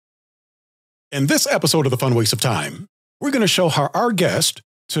In this episode of The Fun Waste of Time, we're going to show how our guest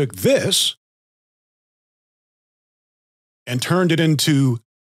took this and turned it into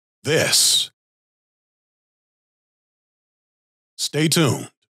this. Stay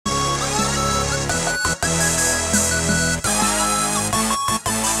tuned.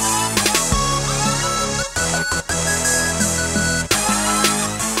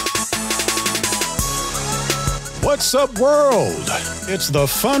 What's up, world? It's the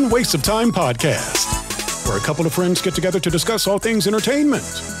Fun Waste of Time podcast, where a couple of friends get together to discuss all things entertainment,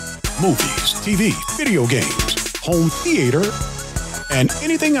 movies, TV, video games, home theater, and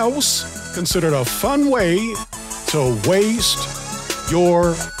anything else considered a fun way to waste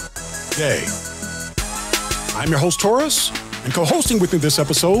your day. I'm your host, Taurus, and co-hosting with me this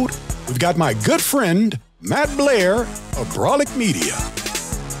episode, we've got my good friend, Matt Blair of Brolic Media.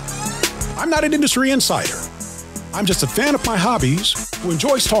 I'm not an industry insider. I'm just a fan of my hobbies who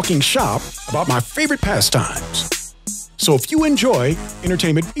enjoys talking shop about my favorite pastimes. So if you enjoy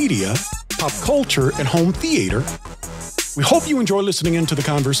entertainment media, pop culture, and home theater, we hope you enjoy listening into the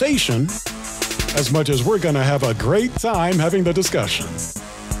conversation as much as we're going to have a great time having the discussion.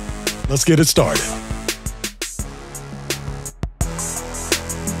 Let's get it started.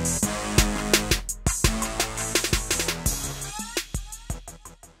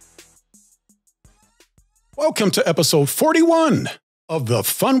 Welcome to episode 41 of The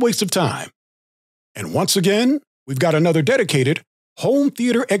Fun Waste of Time. And once again, we've got another dedicated Home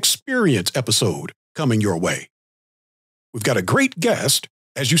Theater Xperience episode coming your way. We've got a great guest,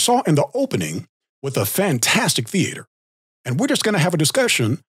 as you saw in the opening, with a fantastic theater. And we're just going to have a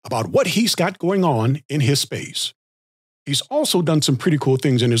discussion about what he's got going on in his space. He's also done some pretty cool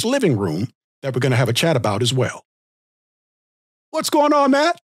things in his living room that we're going to have a chat about as well. What's going on,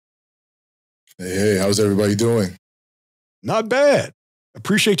 Matt? Hey, how's everybody doing? Not bad.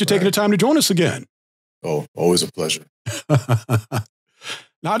 Appreciate you taking the time to join us again. Oh, always a pleasure.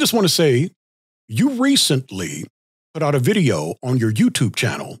 Now, I just want to say, you recently put out a video on your YouTube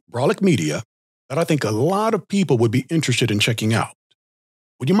channel, Brolic Media, that I think a lot of people would be interested in checking out.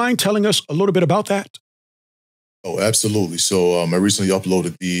 Would you mind telling us a little bit about that? Oh, absolutely. So I recently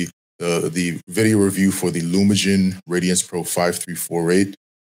uploaded the video review for the Lumigen Radiance Pro 5348.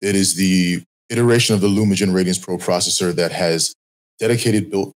 It is the iteration of the Lumigen Radiance Pro processor that has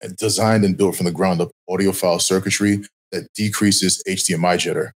designed and built from the ground up audiophile circuitry that decreases HDMI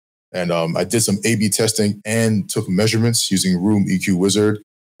jitter. And I did some A/B testing and took measurements using Room EQ Wizard,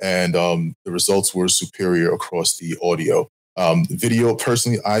 and the results were superior across the audio. Video,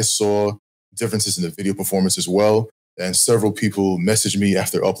 personally, I saw differences in the video performance as well, and several people messaged me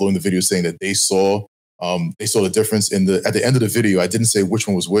after uploading the video saying that they saw the difference at the end of the video. I didn't say which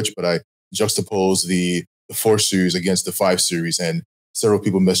one was which, but I juxtaposed the 4 series against the 5 series, and several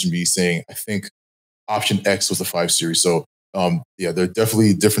people messaged me saying, I think option X was the 5 series. So yeah, there are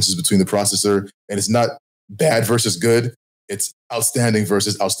definitely differences between the processor, and it's not bad versus good. It's outstanding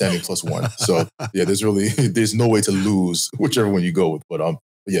versus outstanding plus 1. So yeah, there's no way to lose whichever one you go with. But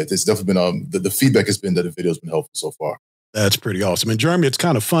yeah, there's definitely been the feedback has been that the video's been helpful so far. That's pretty awesome. And Jaremy, it's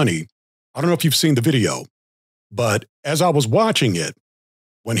kind of funny. I don't know if you've seen the video, but as I was watching it,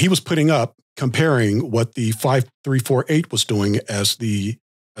 when he was putting up, comparing what the 5348 was doing as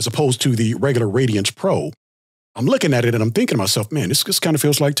opposed to the regular Radiance Pro, I'm looking at it and I'm thinking to myself, man, this kind of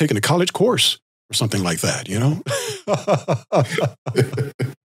feels like taking a college course or something like that, you know?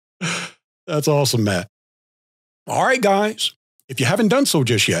 That's awesome, Matt. All right, guys, if you haven't done so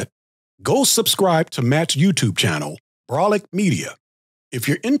just yet, go subscribe to Matt's YouTube channel, Brolic Media. If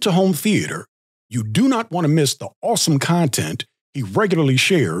you're into home theater, you do not want to miss the awesome content he regularly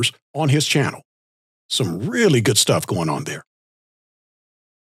shares on his channel. Some really good stuff going on there.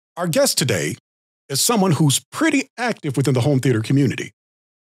 Our guest today is someone who's pretty active within the home theater community.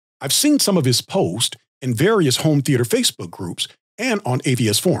 I've seen some of his posts in various home theater Facebook groups and on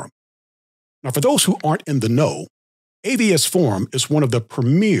AVS Forum. Now, for those who aren't in the know, AVS Forum is one of the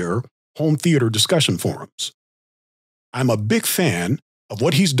premier home theater discussion forums. I'm a big fan of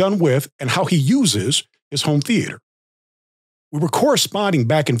what he's done with and how he uses his home theater. We were corresponding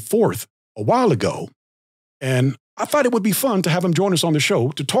back and forth a while ago, and I thought it would be fun to have him join us on the show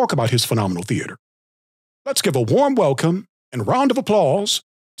to talk about his phenomenal theater. Let's give a warm welcome and round of applause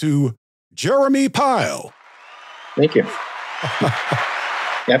to Jaremy Pyle. Thank you.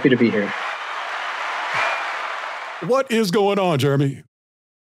 Happy to be here. What is going on, Jaremy?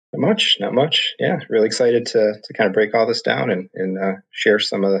 Not much. Yeah, really excited to kind of break all this down and share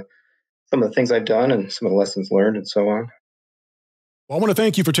some of the things I've done and some of the lessons learned and so on. Well, I want to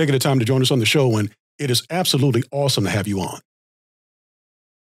thank you for taking the time to join us on the show, and it is absolutely awesome to have you on.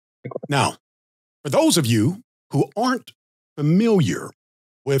 Now, For those of you who aren't familiar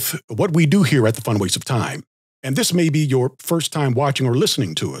with what we do here at the Fun Waste of Time, and this may be your first time watching or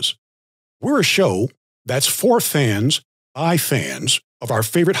listening to us, we're a show that's for fans by fans of our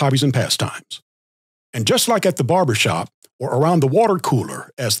favorite hobbies and pastimes. And just like at the barbershop or around the water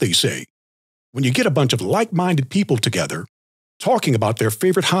cooler, as they say, when you get a bunch of like-minded people together talking about their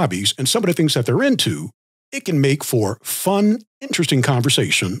favorite hobbies and some of the things that they're into, it can make for fun, interesting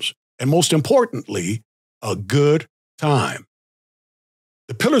conversations, and most importantly, a good time.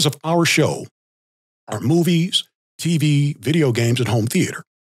 The pillars of our show are movies, TV, video games, and home theater.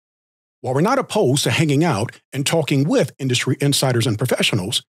 While we're not opposed to hanging out and talking with industry insiders and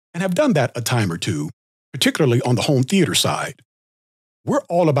professionals, and have done that a time or two, particularly on the home theater side, we're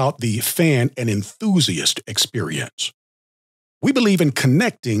all about the fan and enthusiast experience. We believe in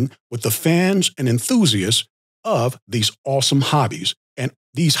connecting with the fans and enthusiasts of these awesome hobbies and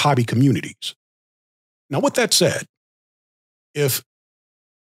these hobby communities. Now, with that said, if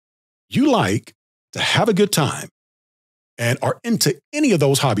you like to have a good time and are into any of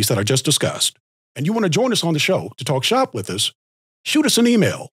those hobbies that I just discussed, and you want to join us on the show to talk shop with us, shoot us an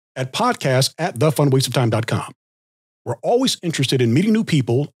email at podcast@thefunwasteoftime.com. We're always interested in meeting new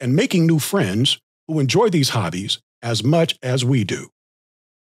people and making new friends who enjoy these hobbies as much as we do.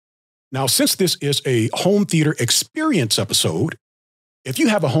 Now, since this is a home theater experience episode, if you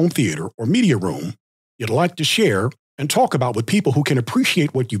have a home theater or media room you'd like to share and talk about with people who can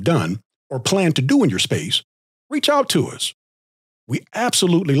appreciate what you've done or plan to do in your space, reach out to us. We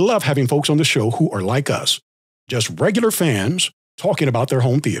absolutely love having folks on the show who are like us, just regular fans talking about their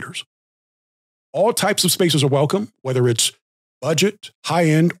home theaters. All types of spaces are welcome, whether it's budget,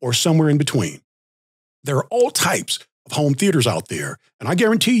 high-end, or somewhere in between. There are all types of home theaters out there, and I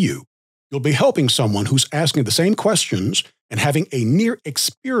guarantee you'll be helping someone who's asking the same questions and having a near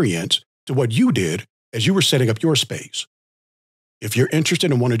experience to what you did as you were setting up your space. If you're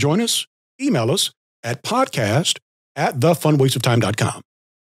interested and want to join us, email us at podcast@thefunwasteoftime.com.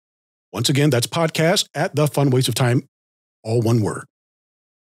 Once again, that's podcast@thefunwasteoftime, all one word.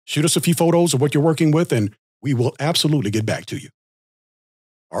 Shoot us a few photos of what you're working with, and we will absolutely get back to you.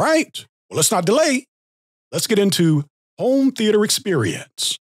 All right, well, let's not delay. Let's get into Home Theater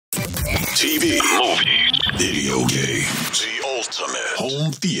Xperience. TV, movies, video games, the ultimate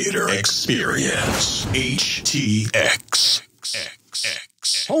home theater experience. HTX.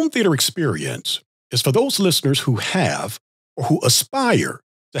 Home Theater Xperience is for those listeners who have or who aspire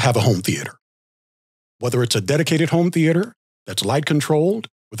to have a home theater. Whether it's a dedicated home theater that's light controlled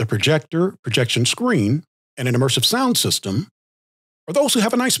with a projector, projection screen, and an immersive sound system, or those who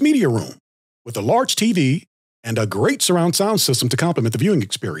have a nice media room with a large TV and a great surround sound system to complement the viewing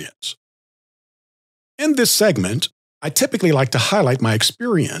experience. In this segment, I typically like to highlight my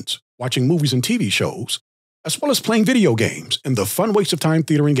experience watching movies and TV shows, as well as playing video games in the Fun Waste of Time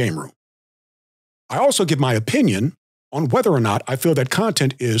theater and game room. I also give my opinion on whether or not I feel that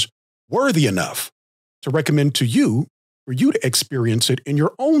content is worthy enough to recommend to you for you to experience it in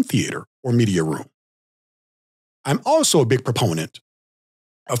your own theater or media room. I'm also a big proponent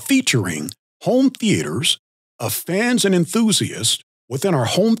of featuring home theaters of fans and enthusiasts within our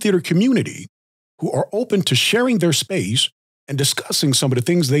home theater community who are open to sharing their space and discussing some of the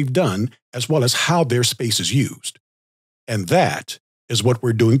things they've done as well as how their space is used. And that is what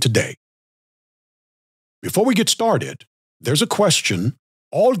we're doing today. Before we get started, there's a question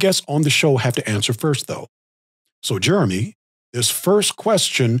all guests on the show have to answer first, though. So, Jaremy, this first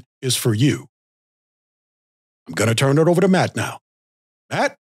question is for you. I'm going to turn it over to Matt now.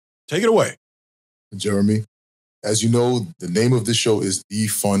 Matt, take it away. Jaremy, as you know, the name of this show is The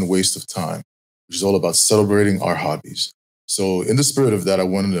Fun Waste of Time, which is all about celebrating our hobbies. So in the spirit of that, I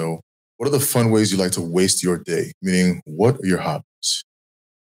want to know, what are the fun ways you like to waste your day? Meaning, what are your hobbies?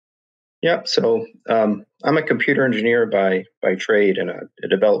 Yeah, so I'm a computer engineer by trade and a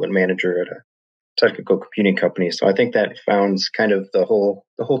development manager at a technical computing company. So I think that founds kind of the whole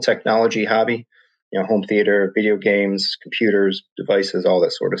technology hobby, home theater, video games, computers, devices, all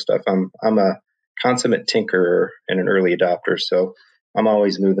that sort of stuff. I'm a consummate tinkerer and an early adopter. So I'm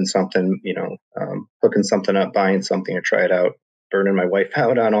always moving something, hooking something up, buying something to try it out, burning my wife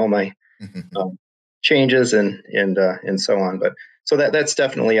out on all my changes and so on. But so that's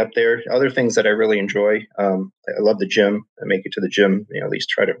definitely up there. Other things that I really enjoy, I love the gym. I make it to the gym, at least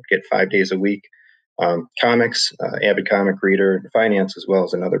try to get 5 days a week. Comics, avid comic reader, finance as well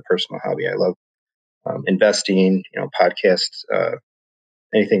as another personal hobby. I love investing, podcasts,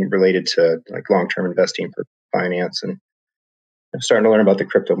 anything related to like long-term investing for finance, and I'm starting to learn about the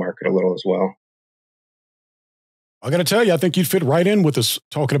crypto market a little as well. I got to tell you, I think you'd fit right in with us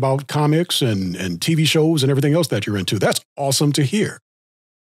talking about comics and TV shows and everything else that you're into. That's awesome to hear.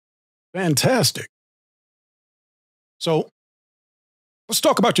 Fantastic. So let's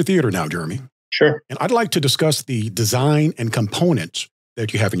talk about your theater now, Jaremy. Sure. And I'd like to discuss the design and components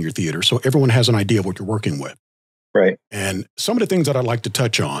that you have in your theater so everyone has an idea of what you're working with. Right. And some of the things that I'd like to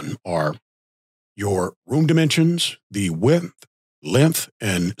touch on are your room dimensions, the width, length,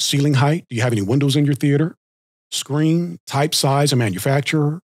 and ceiling height. Do you have any windows in your theater? Screen, type, size, and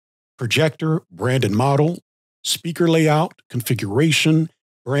manufacturer, projector, brand and model, speaker layout, configuration,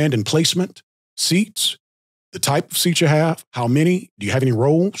 brand and placement, seats, the type of seats you have, how many, do you have any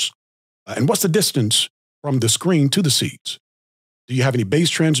rows, and what's the distance from the screen to the seats? Do you have any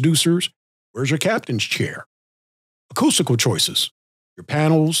bass transducers? Where's your captain's chair? Acoustical choices, your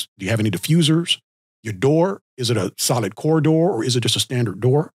panels, do you have any diffusers? Your door, is it a solid core door or is it just a standard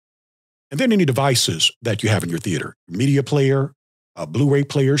door? And then any devices that you have in your theater, media player, Blu-ray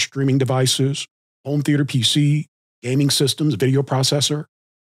player, streaming devices, home theater PC, gaming systems, video processor.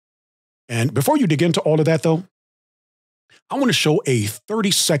 And before you dig into all of that though, I want to show a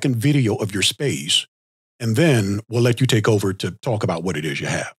 30-second video of your space, and then we'll let you take over to talk about what it is you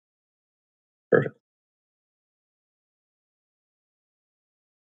have. Perfect.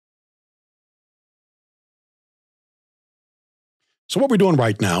 So what we're doing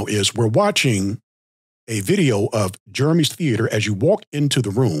right now is we're watching a video of Jaremy's theater as you walk into the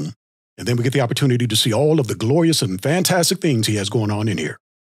room, and then we get the opportunity to see all of the glorious and fantastic things he has going on in here.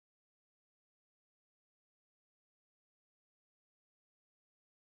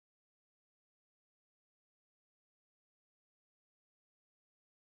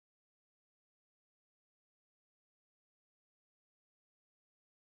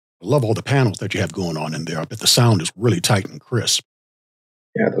 I love all the panels that you have going on in there. I bet the sound is really tight and crisp.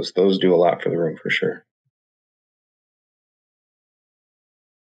 Yeah, those do a lot for the room for sure.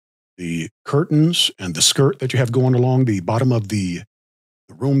 The curtains and the skirt that you have going along the bottom of the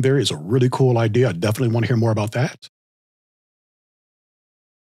room there is a really cool idea. I definitely want to hear more about that.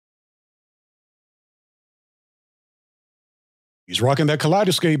 He's rocking that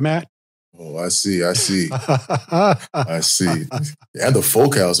kaleidoscope, Matt. Oh, I see. I see. I see. And the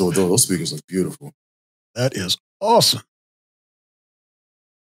focals, those speakers look beautiful. That is awesome.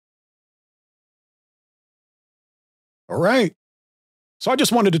 All right. So I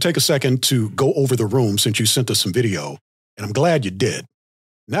just wanted to take a second to go over the room since you sent us some video, and I'm glad you did.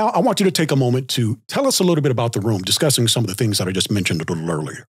 Now I want you to take a moment to tell us a little bit about the room, discussing some of the things that I just mentioned a little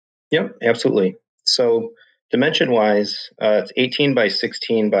earlier. Yep, absolutely. So dimension-wise, it's 18 by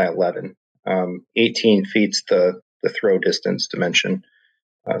 16 by 11. 18 feet's the throw distance dimension.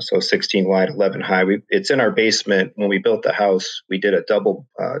 So 16 wide, 11 high. It's in our basement. When we built the house, we did a double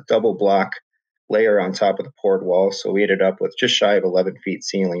block layer on top of the poured wall. So we ended up with just shy of 11 feet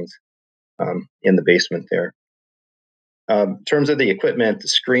ceilings in the basement there. In terms of the equipment, the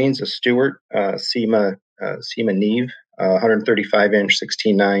screens, a Stewart SEMA Neve, 135-inch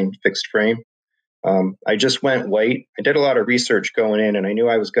 16:9 fixed frame. I just went white. I did a lot of research going in, and I knew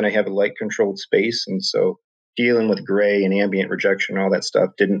I was going to have a light-controlled space, and so dealing with gray and ambient rejection, all that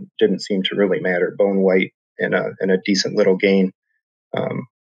stuff didn't seem to really matter. Bone white and a decent little gain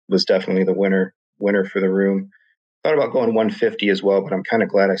was definitely the winner for the room. Thought about going 150 as well, but I'm kind of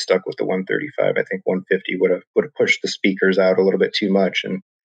glad I stuck with the 135. I think 150 would have pushed the speakers out a little bit too much and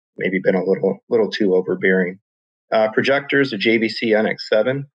maybe been a little too overbearing. Projectors, a JVC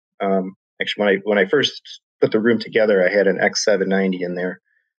NX7. Actually, when I first put the room together, I had an X790 in there,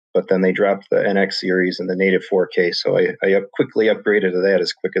 but then they dropped the NX series and the native 4K, so I quickly upgraded to that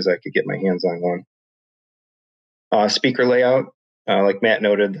as quick as I could get my hands on one. Speaker layout, like Matt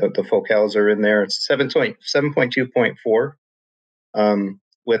noted, the focals are in there. It's 7.2.4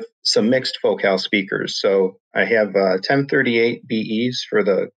 with some mixed focal speakers. So I have 1038 BEs for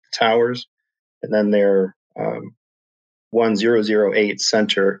the towers, and then they're 1008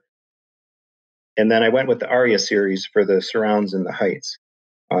 center. And then I went with the Aria series for the surrounds and the heights.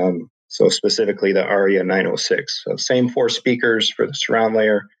 So specifically the Aria 906. So same 4 speakers for the surround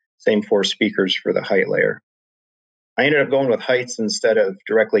layer, same 4 speakers for the height layer. I ended up going with heights instead of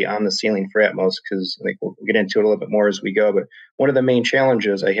directly on the ceiling for Atmos because I think we'll get into it a little bit more as we go. But one of the main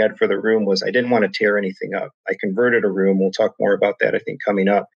challenges I had for the room was I didn't want to tear anything up. I converted a room. We'll talk more about that, I think, coming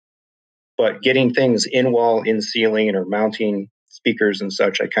up. But getting things in wall, in ceiling, or mounting speakers and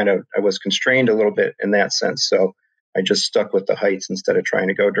such, I was constrained a little bit in that sense. So I just stuck with the heights instead of trying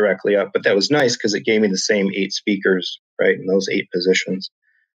to go directly up. But that was nice because it gave me the same 8 speakers, right, in those 8 positions.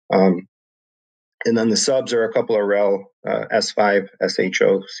 And then the subs are a couple of REL S5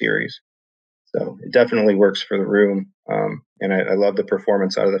 SHO series. So it definitely works for the room. And I love the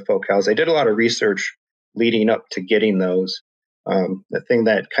performance out of the focals. I did a lot of research leading up to getting those. The thing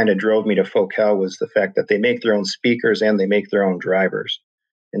that kind of drove me to Focal was the fact that they make their own speakers and they make their own drivers.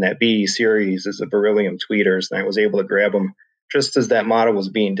 And that BE series is a beryllium tweeters, and I was able to grab them just as that model was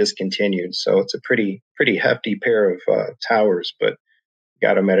being discontinued. So it's a pretty hefty pair of towers, but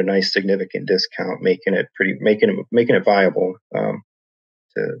got them at a nice significant discount, making it viable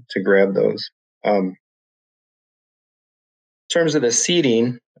to grab those. In terms of the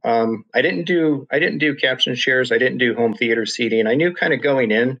seating, I didn't do caption chairs. I didn't do home theater seating. I knew kind of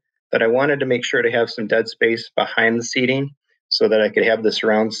going in that I wanted to make sure to have some dead space behind the seating so that I could have the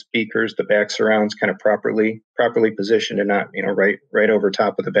surround speakers, the back surrounds kind of properly positioned and not, right over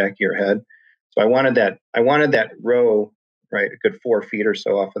top of the back of your head. So I wanted that row, right, a good 4 feet or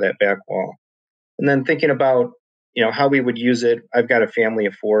so off of that back wall. And then thinking about, how we would use it. I've got a family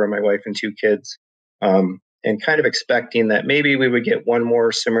of 4, my wife and 2 kids. And kind of expecting that maybe we would get one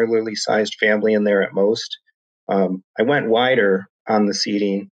more similarly sized family in there at most. I went wider on the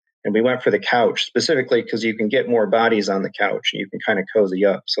seating, and we went for the couch specifically because you can get more bodies on the couch and you can kind of cozy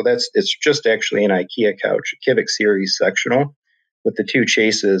up. So it's just actually an IKEA couch, a Kivik series sectional with the 2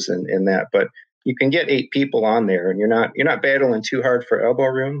 chases and that. But you can get 8 people on there, and you're not battling too hard for elbow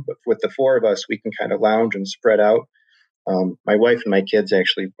room. But with the 4 of us, we can kind of lounge and spread out. My wife and my kids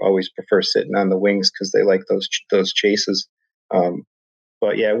actually always prefer sitting on the wings because they like those chases.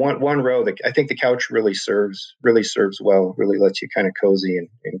 But yeah, one row. I think the couch really serves well. Really lets you kind of cozy and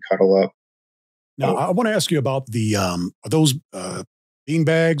cuddle up. Now, I want to ask you about are those bean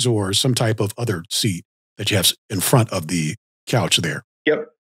bags or some type of other seat that you have in front of the couch there? Yep,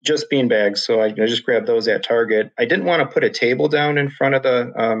 just bean bags. So I just grabbed those at Target. I didn't want to put a table down in front of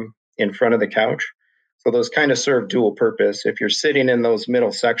the couch. So those kind of serve dual purpose. If you're sitting in those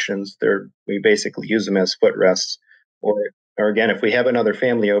middle sections, we basically use them as footrests. Or again, if we have another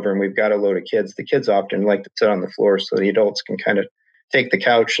family over and we've got a load of kids, the kids often like to sit on the floor, so the adults can kind of take the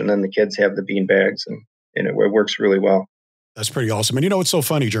couch, and then the kids have the bean bags, and it works really well. That's pretty awesome. And it's so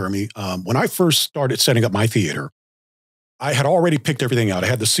funny, Jaremy. When I first started setting up my theater, I had already picked everything out. I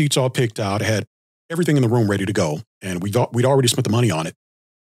had the seats all picked out. I had everything in the room ready to go, and we'd already spent the money on it.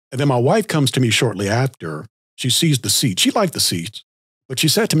 And then my wife comes to me shortly after. She sees the seats. She liked the seats, but she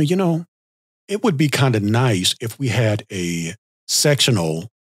said to me, it would be kind of nice if we had a sectional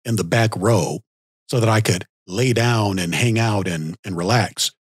in the back row so that I could lay down and hang out and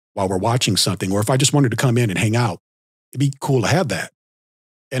relax while we're watching something. Or if I just wanted to come in and hang out, it'd be cool to have that.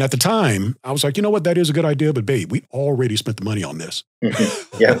 And at the time, I was like, you know what, that is a good idea, but babe, we already spent the money on this.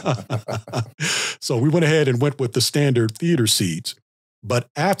 Yeah. So we went ahead and went with the standard theater seats. But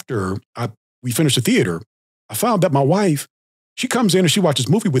after we finished the theater, I found that my wife, she comes in and she watches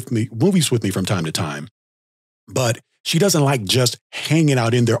movies with me from time to time. But she doesn't like just hanging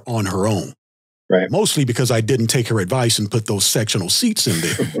out in there on her own. Right. Mostly because I didn't take her advice and put those sectional seats in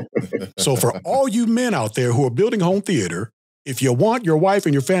there. So for all you men out there who are building home theater, if you want your wife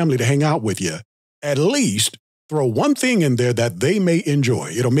and your family to hang out with you, at least throw one thing in there that they may enjoy.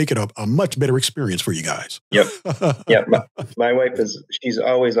 It'll make it a much better experience for you guys. Yep. Yeah. My wife she's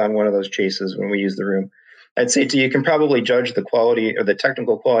always on one of those chases when we use the room. I'd say you can probably judge the quality or the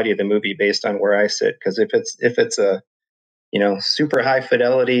technical quality of the movie based on where I sit. Because if it's a super high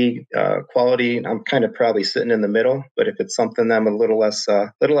fidelity quality, I'm kind of probably sitting in the middle. But if it's something I'm a little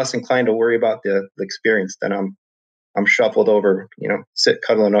less inclined to worry about the experience, then I'm shuffled over,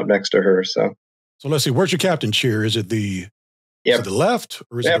 cuddling up next to her. So let's see, where's your captain chair? Is it the left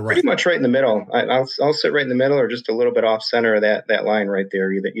or is it the right? Pretty much right in the middle. I'll sit right in the middle or just a little bit off center of that line right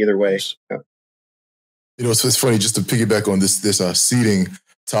there. Either way. Nice. Yeah. So it's funny, just to piggyback on this seating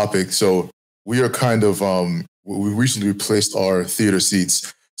topic. So we are kind of we recently replaced our theater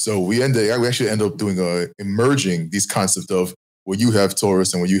seats. So we actually end up doing emerging these concept of what you have,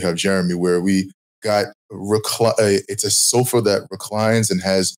 Taurus, and what you have, Jaremy, where we got it's a sofa that reclines and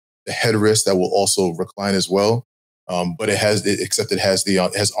has the headrest that will also recline as well. But it has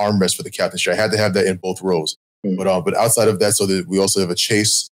armrest for the captain's chair. I had to have that in both rows. Mm-hmm. But outside of that, so that we also have a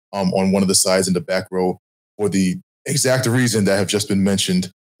chase on one of the sides in the back row for the exact reason that have just been mentioned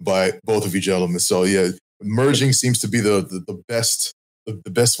by both of you gentlemen. So yeah, merging seems to be the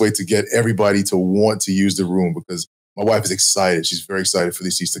best way to get everybody to want to use the room, because my wife is excited. She's very excited for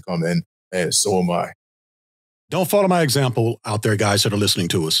these seats to come in, and so am I. Don't follow my example out there, guys that are listening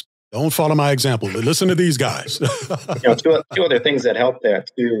to us. Don't follow my example. Listen to these guys. Two other things that help that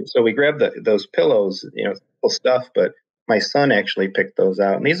too. So we grabbed those pillows, cool stuff, but my son actually picked those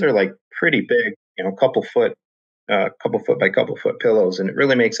out, and these are like pretty big, couple foot by couple foot pillows, and it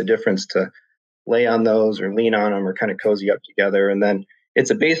really makes a difference to lay on those or lean on them or kind of cozy up together. And then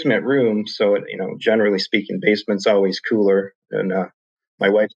it's a basement room, so generally speaking, basement's always cooler. And my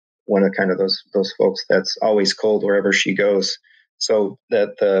wife's one of kind of those folks that's always cold wherever she goes. So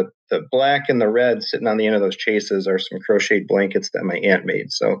that the black and the red sitting on the end of those chases are some crocheted blankets that my aunt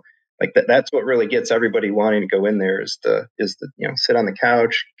made. So like that's what really gets everybody wanting to go in there is to sit on the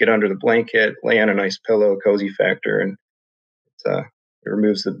couch, get under the blanket, lay on a nice pillow, cozy factor, and it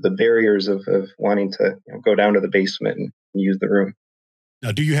removes the barriers of wanting to go down to the basement and use the room.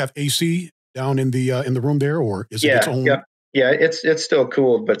 Now, do you have AC down in the room there, or is it its Yeah, own? yeah, yeah. It's still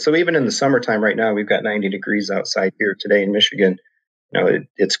cool, but so even in the summertime, right now we've got 90 degrees outside here today in Michigan.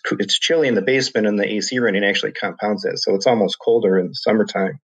 It's chilly in the basement, and the AC running actually compounds that, so it's almost colder in the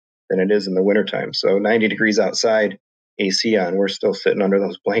summertime than it is in the wintertime. So 90 degrees outside, AC on. We're still sitting under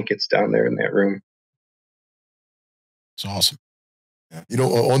those blankets down there in that room. It's awesome. Yeah.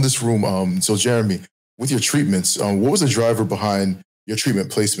 On this room, so Jaremy, with your treatments, what was the driver behind your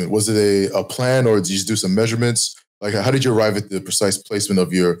treatment placement? Was it a plan, or did you just do some measurements? Like, how did you arrive at the precise placement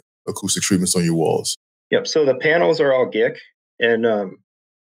of your acoustic treatments on your walls? Yep. So the panels are all GIC, and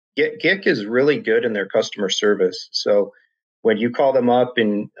GIC is really good in their customer service. So when you call them up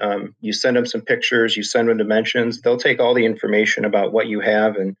and you send them some pictures, you send them dimensions, they'll take all the information about what you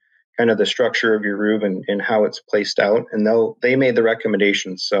have and kind of the structure of your room and how it's placed out, and they made the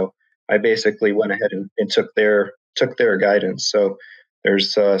recommendations. So I basically went ahead and took their guidance. So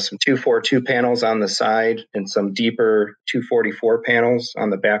there's some 242 panels on the side and some deeper 244 panels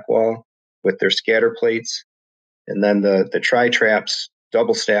on the back wall with their scatter plates, and then the tri-traps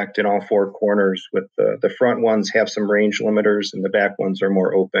double stacked in all four corners, with the front ones have some range limiters and the back ones are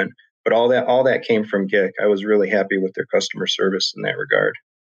more open. But all that came from GIC. I was really happy with their customer service in that regard.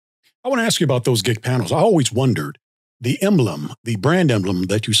 I want to ask you about those GIC panels. I always wondered the emblem, the brand emblem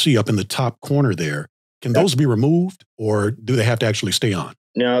that you see up in the top corner there. Can those be removed, or do they have to actually stay on?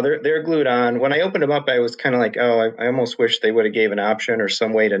 No, they're glued on. When I opened them up, I was kind of like, oh, I almost wish they would have gave an option or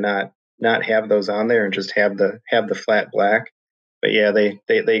some way to not have those on there and just have the flat black. But yeah,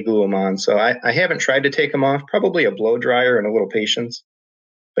 they glue them on. So I haven't tried to take them off. Probably a blow dryer and a little patience.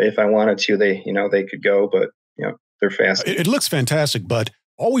 But if I wanted to, they could go. But they're fast. It looks fantastic, but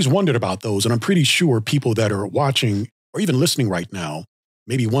always wondered about those, and I'm pretty sure people that are watching or even listening right now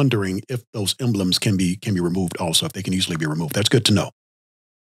may be wondering if those emblems can be removed also, if they can easily be removed. That's good to know.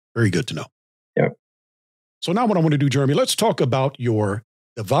 Very good to know. Yeah. So now what I want to do, Jaremy, let's talk about your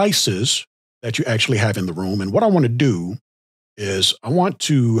devices that you actually have in the room. And what I want to do is I want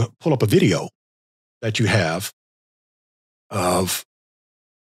to pull up a video that you have of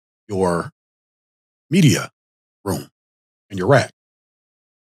your media room and your rack.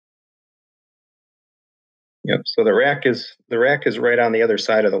 Yep. So the rack is right on the other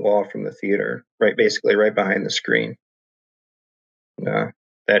side of the wall from the theater, basically right behind the screen.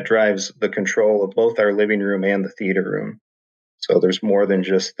 That drives the control of both our living room and the theater room. So there's more than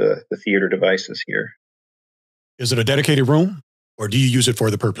just the theater devices here. Is it a dedicated room, or do you use it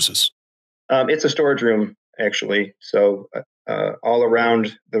for the purposes? It's a storage room, actually. So all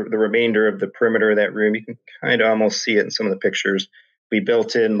around the remainder of the perimeter of that room, you can kind of almost see it in some of the pictures. We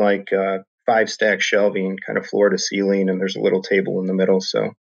built in like 5-stack shelving, kind of floor to ceiling, and there's a little table in the middle.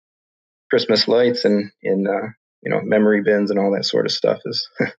 So Christmas lights and memory bins and all that sort of stuff is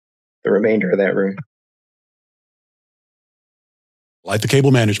the remainder of that room. Like the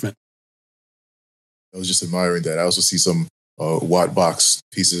cable management. I was just admiring that. I also see some watt box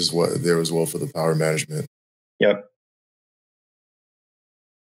pieces there as well for the power management. Yep.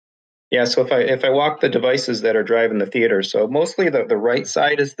 Yeah, so if I walk the devices that are driving the theater, so mostly the right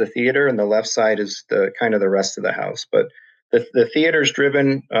side is the theater and the left side is the kind of the rest of the house. But the theater's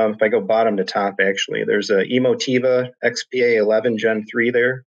driven, if I go bottom to top, actually, there's a Emotiva XPA 11 Gen 3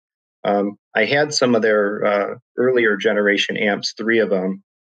 there. I had some of their earlier generation amps, 3 of them,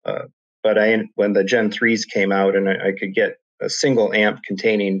 but when the Gen 3s came out and I could get a single amp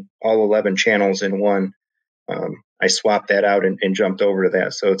containing all 11 channels in one, I swapped that out and jumped over to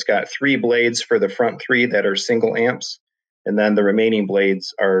that. So it's got 3 blades for the front 3 that are single amps, and then the remaining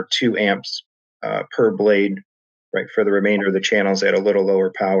blades are 2 amps per blade, right, for the remainder of the channels at a little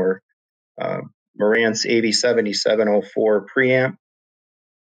lower power. Marantz AV7704 preamp.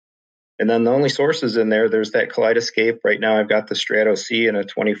 And then the only sources in there's that Kaleidoscape. Right now I've got the Strato C and a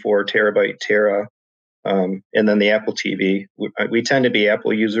 24 terabyte Terra. And then the Apple TV. We tend to be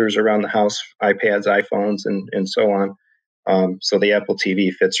Apple users around the house, iPads, iPhones, and so on. So the Apple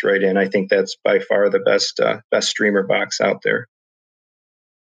TV fits right in. I think that's by far the best streamer box out there.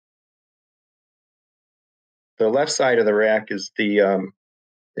 The left side of the rack is the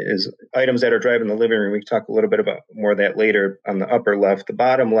is items that are driving the living room. We can talk a little bit about more of that later. On the upper left, the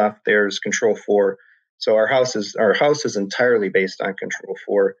bottom left, there's Control 4. So our house is entirely based on Control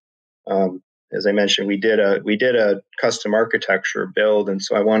 4. As I mentioned, we did a custom architecture build, and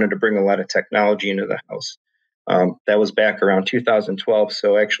so I wanted to bring a lot of technology into the house. That was back around 2012,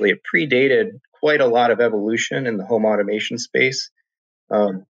 so actually it predated quite a lot of evolution in the home automation space.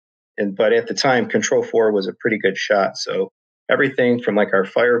 But at the time, Control 4 was a pretty good shot. So everything from like our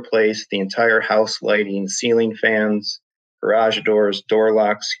fireplace, the entire house lighting, ceiling fans, garage doors, door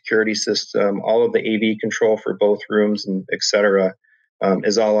locks, security system, all of the AV control for both rooms, and et cetera,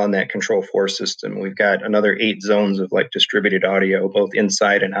 is all on that Control 4 system. We've got another 8 zones of like distributed audio, both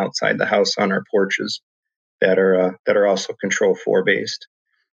inside and outside the house on our porches, that are also Control 4 based.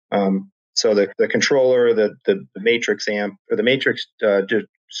 So the controller, the matrix amp, or the matrix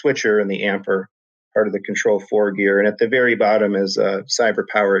switcher, and the amper, part of the Control 4 gear. And at the very bottom is a Cyber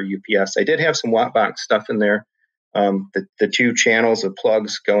Power UPS. I did have some Wattbox stuff in there. The 2 channels of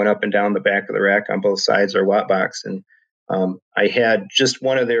plugs going up and down the back of the rack on both sides are Wattbox. And I had just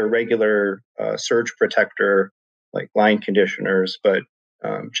one of their regular surge protector, like line conditioners, but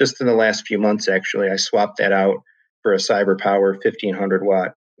just in the last few months, actually, I swapped that out for a Cyber Power 1500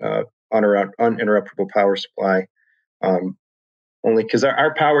 watt uninterruptible power supply. Only because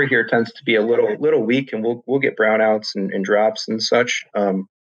our power here tends to be a little weak, and we'll get brownouts and drops and such,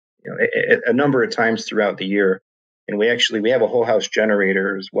 a number of times throughout the year. And we have a whole house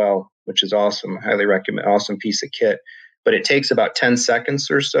generator as well, which is awesome. Highly recommend. Awesome piece of kit. But it takes about 10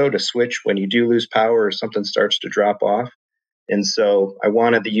 seconds or so to switch when you do lose power or something starts to drop off. And so I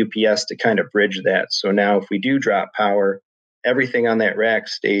wanted the UPS to kind of bridge that. So now if we do drop power, everything on that rack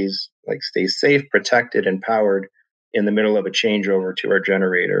stays safe, protected, and powered in the middle of a changeover to our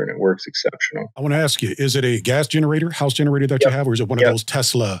generator, and it works exceptional. I want to ask you, is it a gas generator, house generator that you have, or is it one of those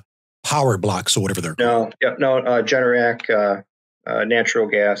Tesla power blocks or whatever they're called? Generac, natural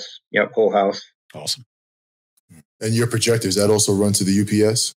gas, whole house. Awesome. And your projector, does that also run to the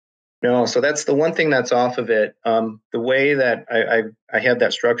UPS? No, so that's the one thing that's off of it. The way that I have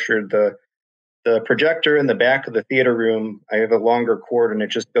that structured, the projector in the back of the theater room, I have a longer cord, and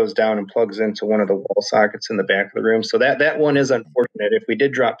it just goes down and plugs into one of the wall sockets in the back of the room. So that one is unfortunate. If we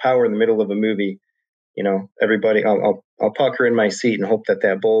did drop power in the middle of a movie, everybody, I'll pucker in my seat and hope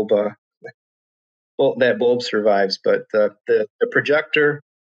that bulb survives. But the projector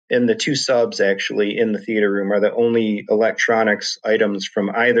and the 2 subs actually in the theater room are the only electronics items from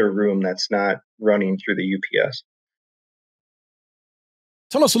either room that's not running through the UPS.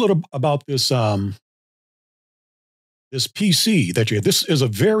 Tell us a little about this this PC that you have. This is a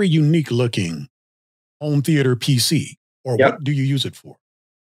very unique looking home theater PC. Or what do you use it for?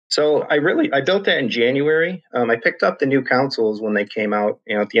 So I built that in January. I picked up the new consoles when they came out,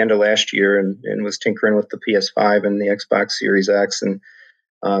 at the end of last year, and was tinkering with the PS5 and the Xbox Series X. And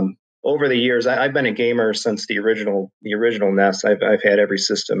over the years, I've been a gamer since the original NES. I've had every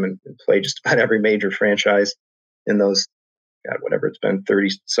system and played just about every major franchise in those, whatever it's been, 30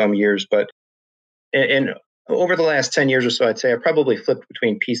 some years. But and over the last 10 years or so, I'd say I probably flipped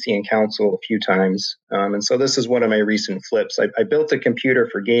between PC and console a few times. And so this is one of my recent flips. I built a computer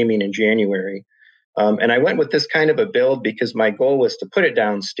for gaming in January. And I went with this kind of a build because my goal was to put it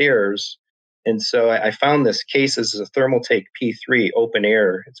downstairs. And so I found this case. This is a Thermaltake P3 open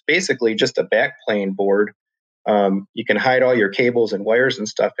air. It's basically just a backplane board. You can hide all your cables and wires and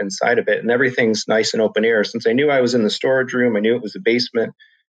stuff inside of it, and everything's nice and open air. Since I knew I was in the storage room, I knew it was a basement.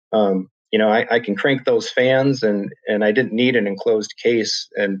 I can crank those fans, and I didn't need an enclosed case,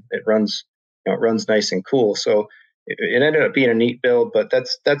 and it runs nice and cool. So it ended up being a neat build. But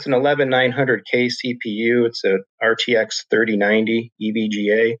that's an 11900K CPU. It's a RTX 3090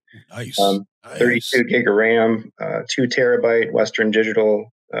 EVGA. Nice. 32 gig of RAM, 2 terabyte Western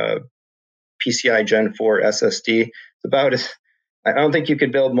Digital PCI Gen 4 SSD. It's about as, I don't think you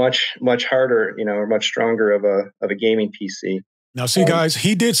could build much harder, or much stronger of a gaming PC. Now, see, guys,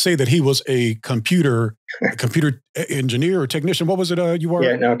 he did say that he was a computer engineer or technician. What was it you were?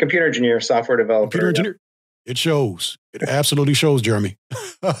 Yeah, no, computer engineer, software developer. Computer engineer. It shows. It absolutely shows, Jaremy.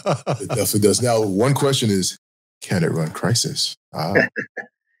 It definitely does. Now, one question is, can it run Crysis?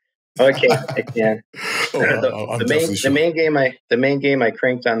 Okay, I can. The main game I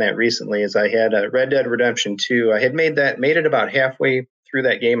cranked on that recently is I had a Red Dead Redemption 2. I had made it about halfway through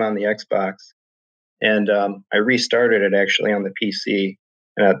that game on the Xbox, and I restarted it actually on the PC.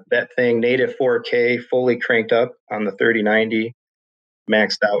 That thing, native 4K, fully cranked up on the 3090,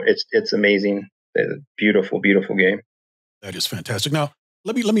 maxed out. It's amazing. Beautiful, beautiful game. That is fantastic. Now,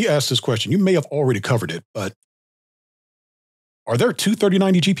 let me ask this question. You may have already covered it, but Are there two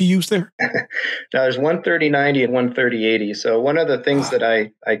 3090 GPUs there? Now there's one 3090 and one 3080. So one of the things that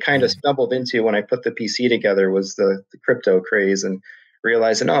I kind of stumbled into when I put the PC together was the crypto craze, and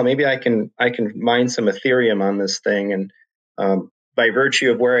realizing, oh, maybe I can mine some Ethereum on this thing. And by virtue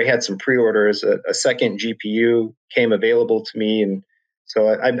of where I had some pre-orders, a second GPU came available to me, and so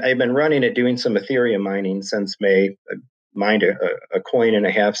I've been running it, doing some Ethereum mining since May. I mined a coin and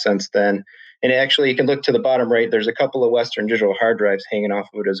a half since then. And actually, you can look to the bottom right. There's a couple of Western Digital hard drives hanging off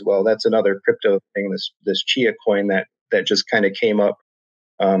of it as well. That's another crypto thing, this Chia coin that just kind of came up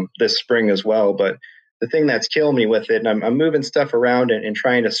this spring as well. But the thing that's killing me with it, and I'm moving stuff around and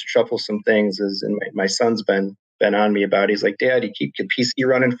trying to shuffle some things, is, and my son's been on me about it. He's like, Dad, you keep your PC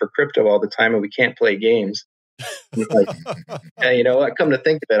running for crypto all the time, and we can't play games. Like, yeah, you know what? Come to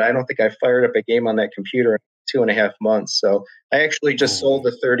think of it, I don't think I fired up a game on that computer in 2.5 months. So I actually just sold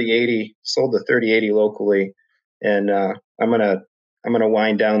the 3080 locally, and I'm gonna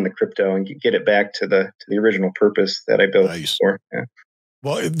wind down the crypto and get it back to the original purpose that I built it for. Yeah.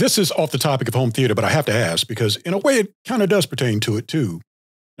 Well, this is off the topic of home theater, but I have to ask, because in a way it kind of does pertain to it too.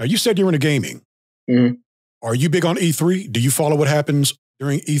 Now, you said you're into gaming. Mm-hmm. Are you big on E3? Do you follow what happens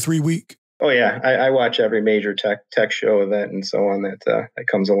during E3 week? Oh yeah, I watch every major tech show event and so on that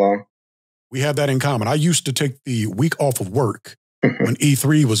comes along. We have that in common. I used to take the week off of work when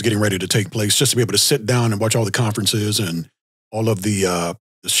E3 was getting ready to take place, just to be able to sit down and watch all the conferences and all of the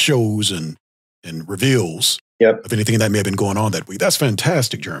shows and reveals of anything that may have been going on that week. That's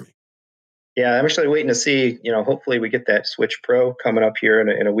fantastic, Jaremy. Yeah, I'm actually waiting to see, hopefully we get that Switch Pro coming up here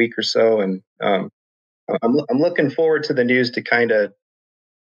in a week or so. And I'm looking forward to the news to kind of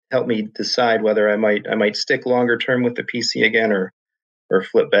help me decide whether I might stick longer term with the PC again or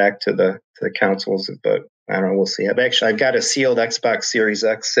flip back to the consoles. But I don't know, we'll see. I've got a sealed Xbox Series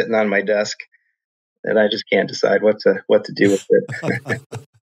X sitting on my desk, and I just can't decide what to do with it.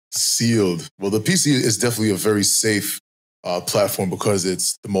 Sealed. Well, the PC is definitely a very safe platform because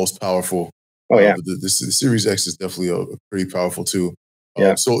it's the most powerful. Oh yeah, the Series X is definitely a pretty powerful too.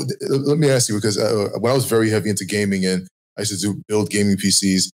 Yeah. So let me ask you, because when I was very heavy into gaming and I used to build gaming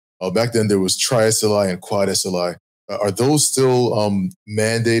PCs, back then there was Tri-SLI and Quad SLI. Are those still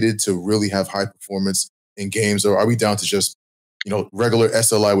mandated to really have high performance in games, or are we down to just regular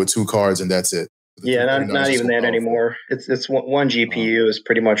SLI with 2 cards and that's it? Yeah, not even that anymore. It's one GPU is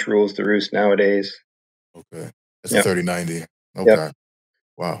pretty much rules the roost nowadays. Okay, that's a 3090. Okay, Yep.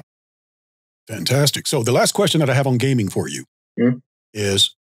 Wow, Fantastic. So the last question that I have on gaming for you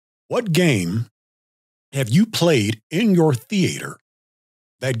is, what game have you played in your theater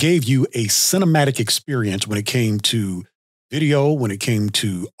that gave you a cinematic experience when it came to video, when it came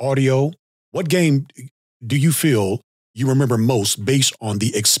to audio? What game do you feel you remember most based on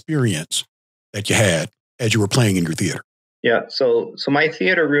the experience that you had as you were playing in your theater? Yeah, so my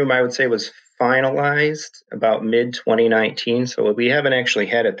theater room, I would say, was finalized about mid 2019. So we haven't actually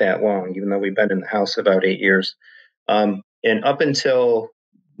had it that long, even though we've been in the house about 8 years. And up until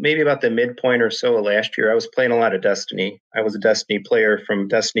maybe about the midpoint or so of last year, I was playing a lot of Destiny. I was a Destiny player from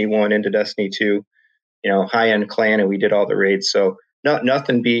Destiny 1 into Destiny 2, high-end clan, and we did all the raids. So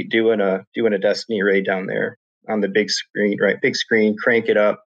nothing beat doing a Destiny raid down there on the big screen, right? Big screen, crank it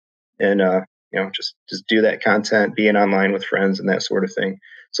up, and just do that content, being online with friends and that sort of thing.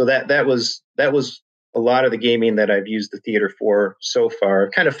 So that was a lot of the gaming that I've used the theater for so far.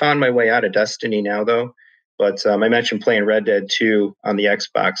 I've kind of found my way out of Destiny now, though. But I mentioned playing Red Dead 2 on the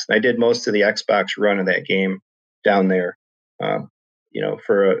Xbox. And I did most of the Xbox run of that game down there.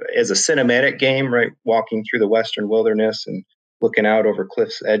 As a cinematic game, right, walking through the Western wilderness and looking out over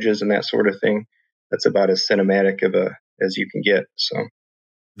cliffs edges and that sort of thing. That's about as cinematic as you can get. So.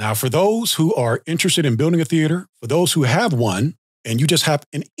 Now, for those who are interested in building a theater, for those who have one, and you just have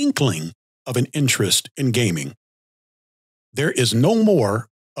an inkling of an interest in gaming, there is no more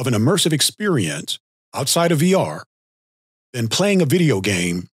of an immersive experience outside of VR than playing a video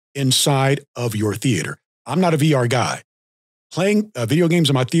game inside of your theater. I'm not a VR guy. Playing video games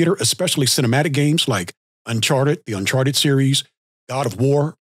in my theater, especially cinematic games like Uncharted, the Uncharted series, God of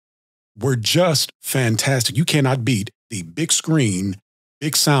War, were just fantastic. You cannot beat the big screen,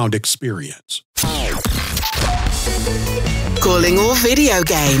 big sound experience. Calling all video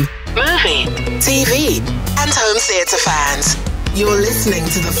game, movie, TV, and home theater fans. You're listening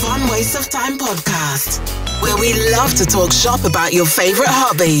to the Fun Waste of Time podcast, where we love to talk shop about your favorite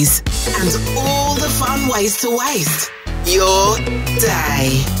hobbies and all the fun ways to waste your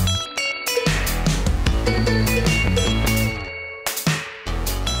day.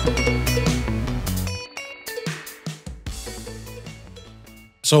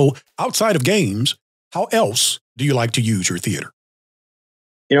 So outside of games, how else do you like to use your theater?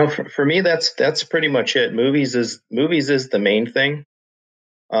 For me, that's pretty much it. Movies is the main thing.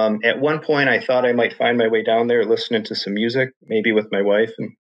 At one point, I thought I might find my way down there listening to some music, maybe with my wife.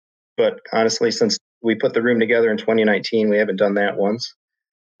 But honestly, since we put the room together in 2019, we haven't done that once.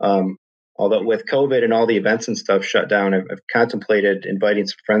 Although with COVID and all the events and stuff shut down, I've contemplated inviting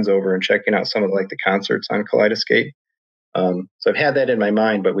some friends over and checking out some of the concerts on Kaleidoscape. So I've had that in my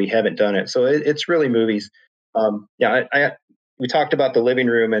mind, but we haven't done it. So it's really movies. We talked about the living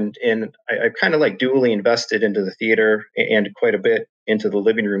room, and I kind of dually invested into the theater and quite a bit into the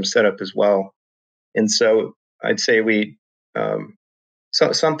living room setup as well. And so I'd say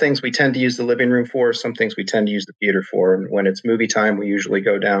so some things we tend to use the living room for, some things we tend to use the theater for. And when it's movie time, we usually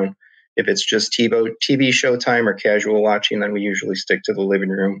go TV show time or casual watching, then we usually stick to the living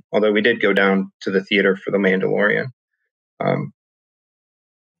room. Although we did go down to the theater for The Mandalorian.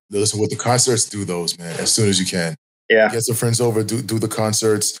 Listen, with the concerts, do those, man, as soon as you can. Yeah. Get some friends over, do the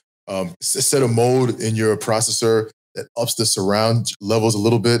concerts. Set a mode in your processor that ups the surround levels a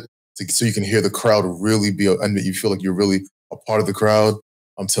little bit so you can hear the crowd really and you feel like you're really a part of the crowd.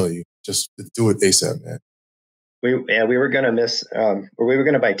 I'm telling you, just do it ASAP, man. We were gonna we were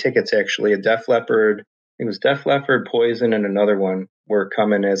gonna buy tickets actually. Def Leppard, Poison, and another one were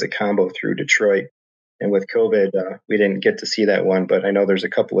coming as a combo through Detroit. And with COVID, we didn't get to see that one. But I know there's a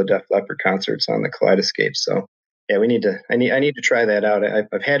couple of Def Leppard concerts on the Kaleidoscape. So yeah, I need to try that out.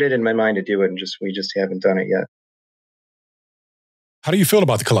 I've had it in my mind to do it, and we just haven't done it yet. How do you feel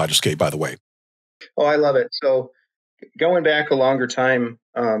about the Kaleidoscape, by the way? Oh, I love it. So going back a longer time,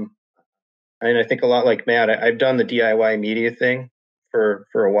 and I think a lot like Matt, I've done the DIY media thing for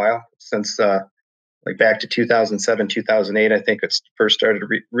a while, since back to 2007, 2008. I think it first started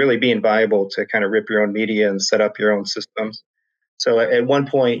really being viable to kind of rip your own media and set up your own systems. So at one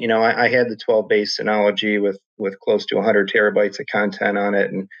point, I had the 12-base Synology with close to 100 terabytes of content on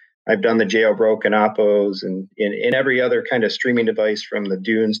it, and I've done the jailbroken Oppos and in every other kind of streaming device, from the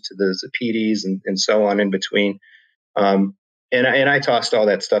Dunes to the Zapitis and so on in between. And I tossed all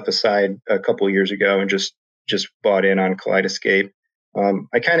that stuff aside a couple of years ago and just bought in on Kaleidoscape.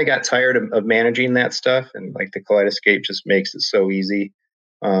 I kind of got tired of managing that stuff, and the Kaleidoscape just makes it so easy.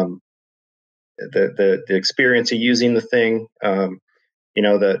 The experience of using the thing, I'm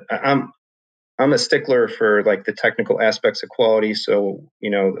a stickler for the technical aspects of quality. So,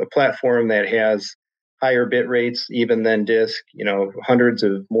 a platform that has higher bit rates even than disc, hundreds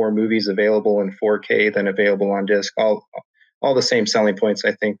of more movies available in 4K than available on disc, all the same selling points,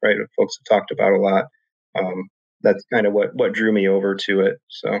 I think, right? Folks have talked about a lot. That's kind of what drew me over to it.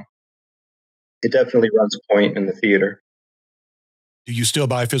 So it definitely runs a point in the theater. Do you still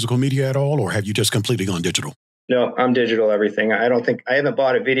buy physical media at all, or have you just completely gone digital? No, I'm digital everything. I haven't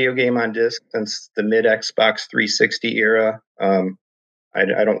bought a video game on disc since the mid Xbox 360 era. I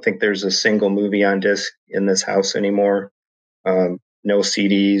don't think there's a single movie on disc in this house anymore. No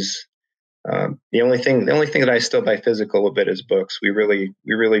CDs. The only thing that I still buy physical a bit is books. We really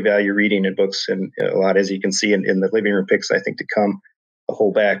value reading and books, and a lot, as you can see in the living room pics, I think, to come. The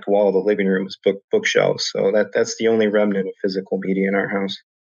whole back wall of the living room is bookshelves. So that's the only remnant of physical media in our house.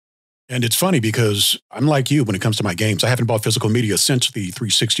 And it's funny because I'm like you when it comes to my games. I haven't bought physical media since the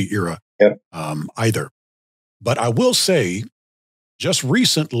 360 era either. But I will say, just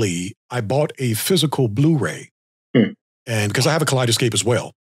recently, I bought a physical Blu-ray. And because I have a Kaleidoscape as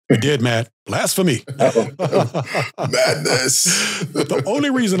well. I did, Matt. Blasphemy. Madness. The only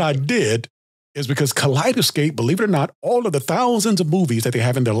reason I did is because Kaleidoscape, believe it or not, all of the thousands of movies that they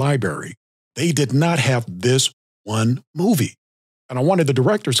have in their library, they did not have this one movie. And I wanted the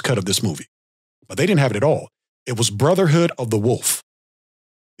director's cut of this movie, but they didn't have it at all. It was Brotherhood of the Wolf,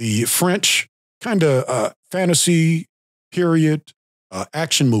 the French kind of fantasy period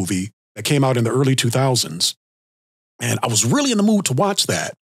action movie that came out in the early 2000s. And I was really in the mood to watch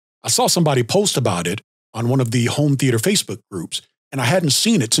that. I saw somebody post about it on one of the Home Theater Facebook groups, and I hadn't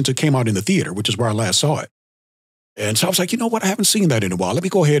seen it since it came out in the theater, which is where I last saw it. And so I was like, you know what? I haven't seen that in a while. Let me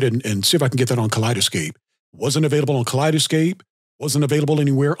go ahead and see if I can get that on Kaleidoscape. Wasn't available on Kaleidoscape. Wasn't available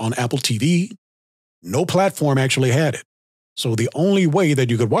anywhere on Apple TV. No platform actually had it. So the only way that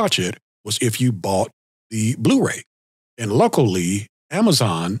you could watch it was if you bought the Blu-ray. And luckily,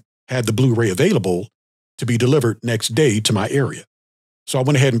 Amazon had the Blu-ray available to be delivered next day to my area. So I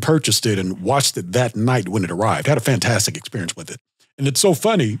went ahead and purchased it and watched it that night when it arrived. Had a fantastic experience with it. And it's so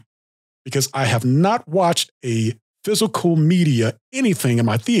funny because I have not watched a physical media anything in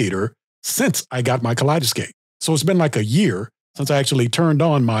my theater since I got my Kaleidoscape. So it's been like a year since I actually turned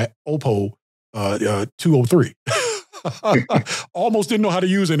on my Oppo 203. Almost didn't know how to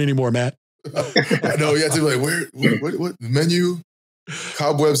use it anymore, Matt. I know, you have to be like, what menu?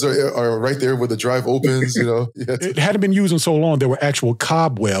 Cobwebs are right there where the drive opens, you know. It hadn't been used in so long, there were actual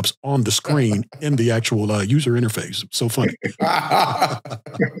cobwebs on the screen in the actual user interface. So funny.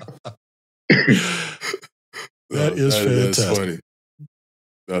 That is fantastic. Funny.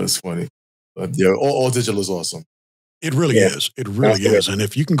 That is funny. Yeah, all digital is awesome. It really is. It really is. And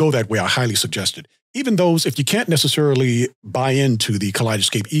if you can go that way, I highly suggest it. Even those, if you can't necessarily buy into the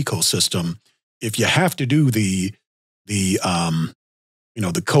Kaleidoscape ecosystem, if you have to do the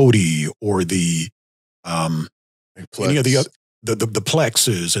Kodi or the any of the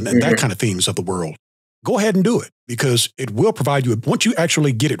Plexes and that kind of things of the world, go ahead and do it, because it will provide you, once you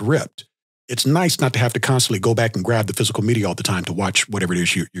actually get it ripped, it's nice not to have to constantly go back and grab the physical media all the time to watch whatever it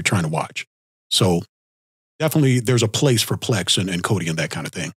is you're trying to watch. So definitely there's a place for Plex and Kodi and that kind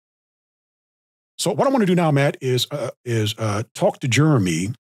of thing. So what I want to do now, Matt, is talk to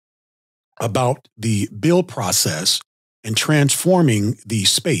Jaremy about the build process and transforming the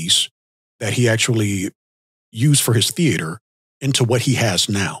space that he actually used for his theater into what he has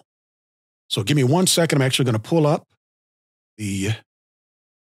now. So give me 1 second. I'm actually going to pull up the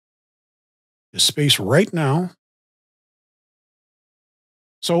space right now.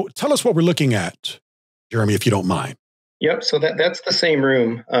 So tell us what we're looking at, Jaremy, if you don't mind. Yep. So that's the same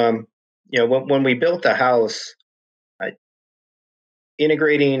room. When we built the house,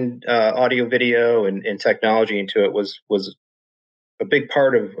 integrating audio, video, and technology into it was a big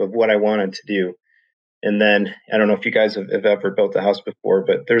part of what I wanted to do. And then I don't know if you guys have ever built a house before,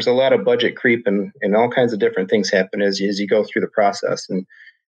 but there's a lot of budget creep and all kinds of different things happen as you go through the process. And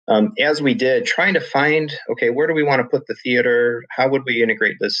as we did, trying to find, okay, where do we want to put the theater? How would we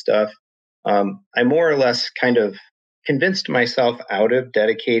integrate this stuff? I more or less kind of convinced myself out of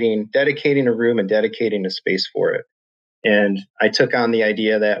dedicating a room and dedicating a space for it. And I took on the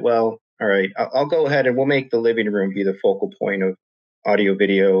idea that, well, all right, I'll go ahead and we'll make the living room be the focal point of audio,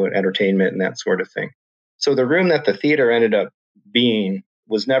 video, and entertainment and that sort of thing. So the room that the theater ended up being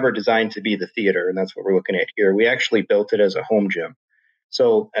was never designed to be the theater, and that's what we're looking at here. We actually built it as a home gym.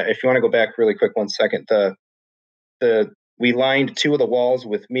 So if you want to go back really quick 1 second, we lined 2 of the walls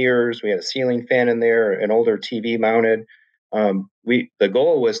with mirrors. We had a ceiling fan in there, an older TV mounted. The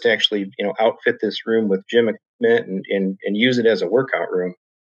goal was to actually, outfit this room with gym equipment and use it as a workout room.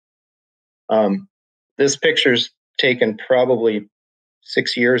 This picture's taken probably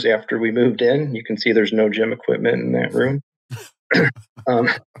 6 years after we moved in. You can see there's no gym equipment in that room.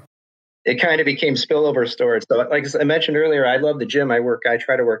 It kind of became spillover storage. So like I mentioned earlier, I love the gym. I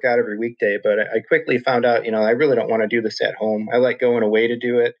try to work out every weekday, but I quickly found out, I really don't want to do this at home. I like going away to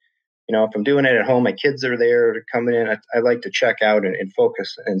do it. If I'm doing it at home, my kids are there coming in. I like to check out and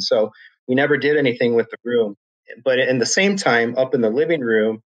focus. And so we never did anything with the room. But in the same time, up in the living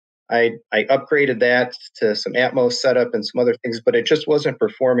room, I upgraded that to some Atmos setup and some other things, but it just wasn't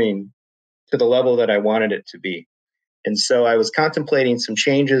performing to the level that I wanted it to be. And so I was contemplating some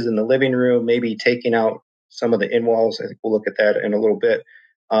changes in the living room, maybe taking out some of the in-walls. I think we'll look at that in a little bit,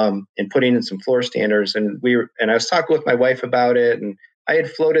 and putting in some floor standers. And I was talking with my wife about it, and I had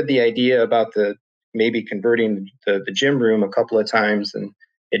floated the idea about maybe converting the gym room a couple of times, and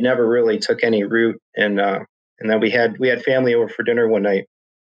it never really took any root. And then we had family over for dinner one night,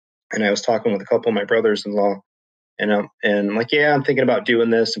 and I was talking with a couple of my brothers-in-law, and I'm like, yeah, I'm thinking about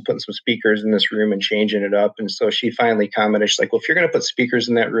doing this and putting some speakers in this room and changing it up. And so she finally commented, she's like, well, if you're going to put speakers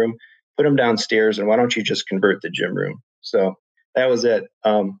in that room, put them downstairs, and why don't you just convert the gym room? So that was it.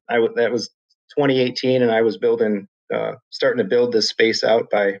 That was 2018, and I was starting to build this space out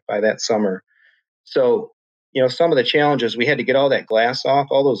by that summer. So, some of the challenges, we had to get all that glass off.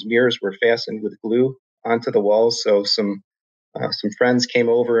 All those mirrors were fastened with glue onto the walls. So some friends came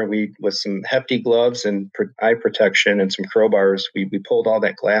over, and with some hefty gloves and eye protection and some crowbars, we pulled all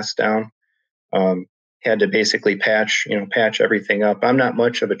that glass down. Had to basically patch everything up. I'm not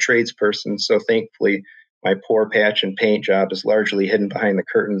much of a tradesperson, so thankfully my poor patch and paint job is largely hidden behind the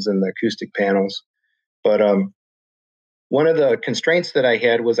curtains and the acoustic panels. But one of the constraints that I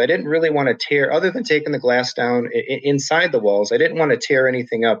had was I didn't really want to tear, other than taking the glass down inside the walls, I didn't want to tear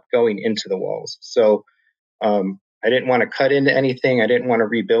anything up going into the walls. So I didn't want to cut into anything. I didn't want to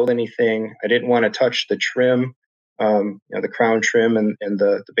rebuild anything. I didn't want to touch the trim, the crown trim and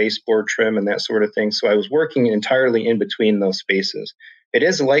the baseboard trim and that sort of thing. So I was working entirely in between those spaces. It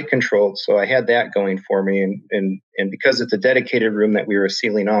is light controlled, so I had that going for me. And because it's a dedicated room that we were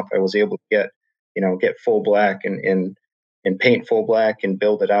sealing off, I was able to get full black and paint full black and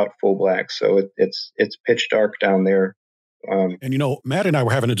build it out full black. So it's pitch dark down there. And Matt and I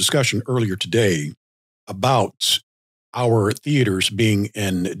were having a discussion earlier today about our theaters being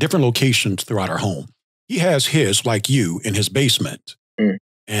in different locations throughout our home. he has his, like you, in his basement. Mm.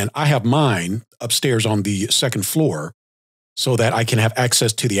 And I have mine upstairs on the second floor so that I can have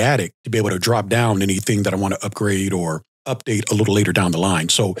access to the attic to be able to drop down anything that I want to upgrade or update a little later down the line.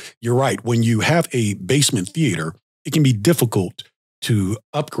 So you're right. When you have a basement theater, it can be difficult to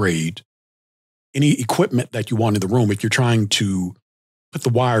upgrade any equipment that you want in the room if you're trying to put the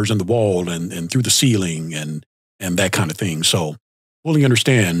wires in the wall and through the ceiling and that kind of thing. So fully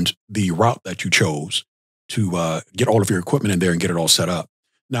understand the route that you chose to get all of your equipment in there and get it all set up.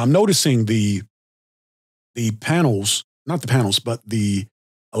 Now I'm noticing the panels, not the panels, but the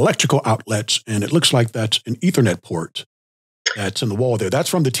electrical outlets, and it looks like that's an Ethernet port that's in the wall there. That's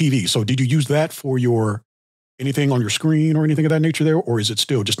from the TV. So did you use that for your anything on your screen or anything of that nature there, or is it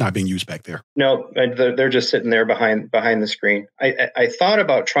still just not being used back there? No, they're just sitting there behind the screen. I thought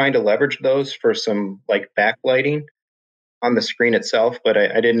about trying to leverage those for some like backlighting on the screen itself, but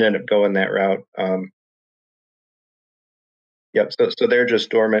I didn't end up going that route. Yep. So they're just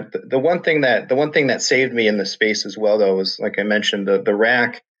dormant. The one thing that saved me in the space as well, though, was like I mentioned, the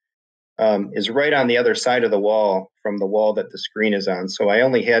rack is right on the other side of the wall from the wall that the screen is on. So I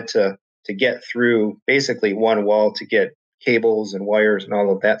only had to get through basically one wall to get cables and wires and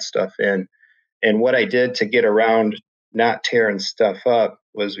all of that stuff in. And what I did to get around not tearing stuff up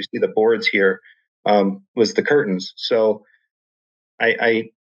was, we see the boards here, was the curtains. So I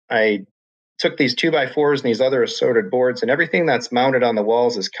took these 2x4s and these other assorted boards, and everything that's mounted on the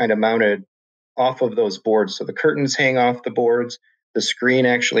walls is kind of mounted off of those boards. So the curtains hang off the boards. The screen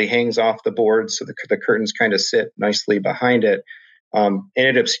actually hangs off the boards. So the curtains kind of sit nicely behind it. And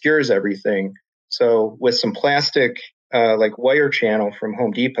it obscures everything. So with some plastic, like wire channel from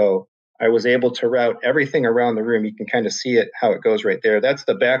Home Depot, I was able to route everything around the room. You can kind of see it, how it goes right there. That's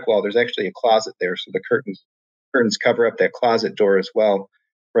the back wall. There's actually a closet there. So the curtains cover up that closet door as well,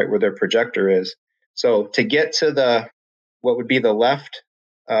 right where their projector is. So to get to what would be the left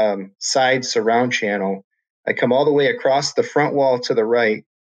side surround channel, I come all the way across the front wall to the right,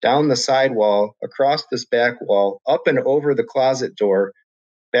 down the side wall, across this back wall, up and over the closet door,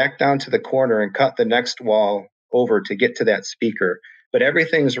 back down to the corner, and cut the next wall over to get to that speaker. But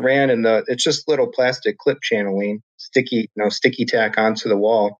everything's ran it's just little plastic clip channeling, sticky tack onto the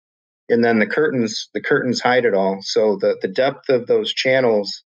wall. And then the curtains hide it all. So the depth of those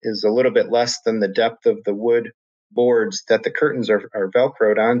channels is a little bit less than the depth of the wood boards that the curtains are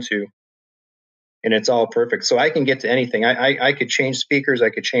Velcroed onto. And it's all perfect. So I can get to anything. I could change speakers. I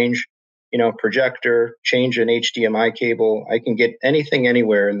could change, projector, change an HDMI cable. I can get anything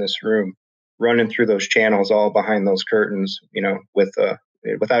anywhere in this room running through those channels, all behind those curtains,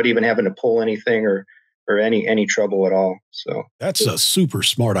 without even having to pull anything or any trouble at all. So that's a super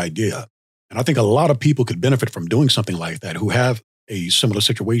smart idea. And I think a lot of people could benefit from doing something like that who have a similar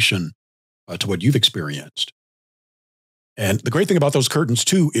situation to what you've experienced. And the great thing about those curtains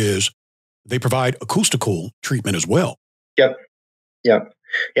too is they provide acoustical treatment as well. Yep.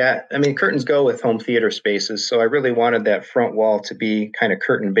 Yeah. I mean, curtains go with home theater spaces. So I really wanted that front wall to be kind of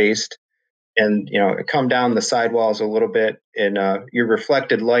curtain based, and, come down the side walls a little bit, and your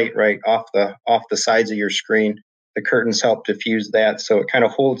reflected light right off the sides of your screen. The curtains help diffuse that. So it kind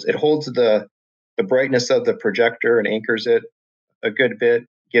of holds the brightness of the projector and anchors it a good bit,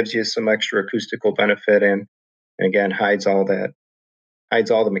 gives you some extra acoustical benefit, and again, hides all the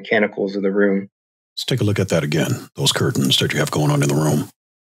mechanicals of the room. Let's take a look at that again, those curtains that you have going on in the room.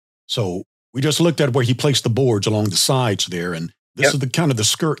 So we just looked at where he placed the boards along the sides there, and this is the kind of the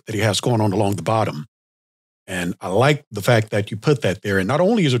skirt that he has going on along the bottom. And I like the fact that you put that there. And not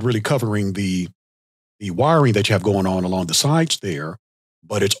only is it really covering the wiring that you have going on along the sides there,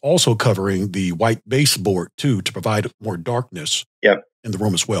 but it's also covering the white baseboard too, to provide more darkness in the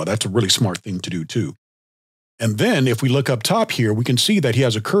room as well. That's a really smart thing to do too. And then if we look up top here, we can see that he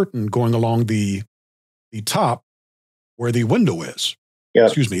has a curtain going along the top where the window is.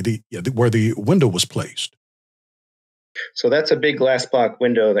 Excuse me, where the window was placed. So that's a big glass block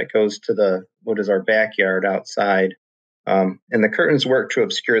window that goes to what is our backyard outside. And the curtains work to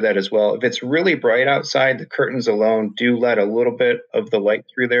obscure that as well. If it's really bright outside, the curtains alone do let a little bit of the light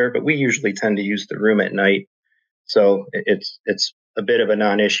through there, but we usually tend to use the room at night. So it's a bit of a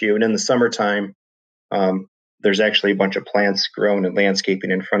non-issue. And in the summertime, there's actually a bunch of plants growing and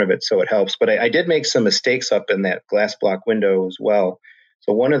landscaping in front of it, so it helps. But I did make some mistakes up in that glass block window as well.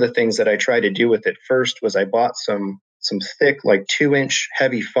 So one of the things that I tried to do with it first was I bought some thick, like 2-inch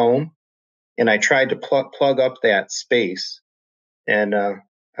heavy foam, and I tried to plug up that space. And I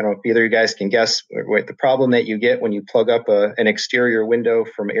don't know if either of you guys can guess what the problem that you get when you plug up an exterior window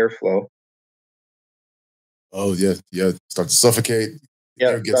from airflow. Oh, yeah. Start to suffocate.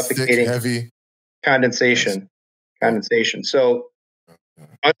 Yeah, It gets thick, heavy. Condensation. So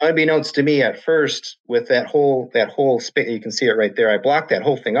unbeknownst to me at first, with that whole space, you can see it right there. I blocked that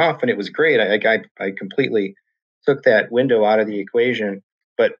whole thing off, and it was great. I completely took that window out of the equation.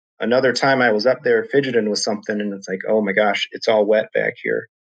 But another time I was up there fidgeting with something, and it's like, oh my gosh, it's all wet back here.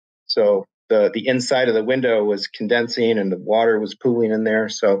 So the inside of the window was condensing, and the water was pooling in there.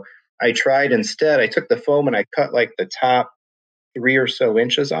 So I tried instead. I took the foam and I cut like the top 3 or so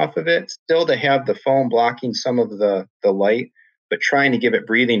inches off of it, still to have the foam blocking some of the light, but trying to give it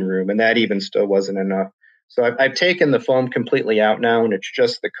breathing room. And that even still wasn't enough. So I've taken the foam completely out now, and it's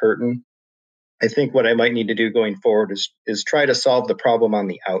just the curtain. I think what I might need to do going forward is try to solve the problem on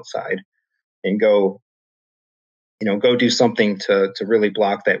the outside and go do something to really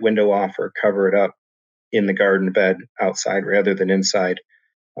block that window off or cover it up in the garden bed outside rather than inside.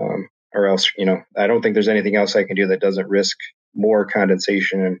 Or else, I don't think there's anything else I can do that doesn't risk more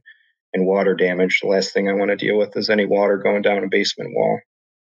condensation and water damage. The last thing I want to deal with is any water going down a basement wall.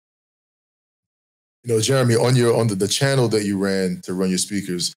 Jaremy, on the channel that you ran to run your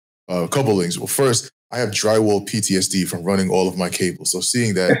speakers, a couple things. Well, first, I have drywall PTSD from running all of my cables. So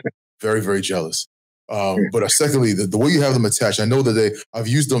seeing that, very, very jealous. But secondly, the way you have them attached, I know that I've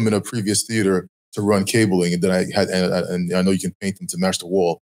used them in a previous theater to run cabling, and then and I know you can paint them to match the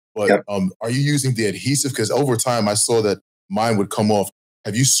wall. But yep. Are you using the adhesive? Because over time, I saw that mine would come off.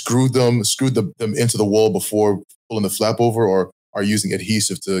 Have you screwed them into the wall before pulling the flap over, or are you using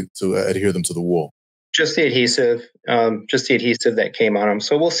adhesive to adhere them to the wall? Just the adhesive that came on them.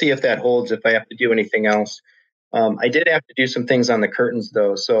 So we'll see if that holds, if I have to do anything else. I did have to do some things on the curtains,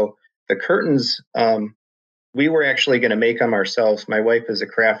 though. So the curtains, we were actually going to make them ourselves. My wife is a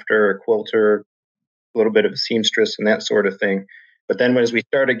crafter, a quilter, a little bit of a seamstress and that sort of thing. But then as we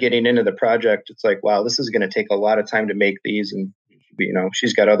started getting into the project, it's like, wow, this is going to take a lot of time to make these. And,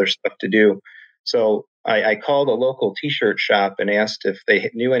 she's got other stuff to do. So I called a local T-shirt shop and asked if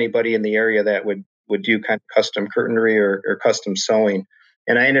they knew anybody in the area that would do kind of custom curtainry or custom sewing.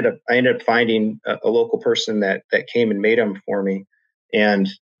 And I ended up finding a local person that came and made them for me.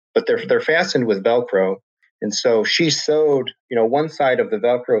 But they're fastened with Velcro. And so she sewed, one side of the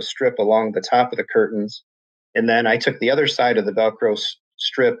Velcro strip along the top of the curtains. And then I took the other side of the Velcro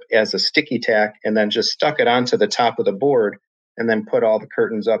strip as a sticky tack and then just stuck it onto the top of the board and then put all the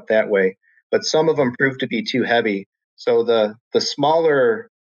curtains up that way. But some of them proved to be too heavy. So the smaller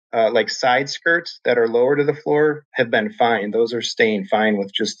like side skirts that are lower to the floor have been fine. Those are staying fine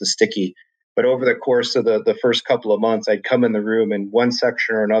with just the sticky. But over the course of the first couple of months, I'd come in the room and one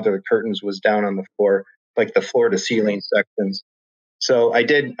section or another, the curtains was down on the floor, like the floor to ceiling sections. So I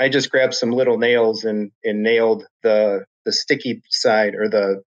just grabbed some little nails and nailed the sticky side or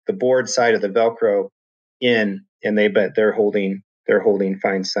the board side of the Velcro in, and they're holding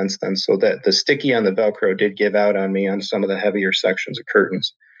fine since then. So that the sticky on the Velcro did give out on me on some of the heavier sections of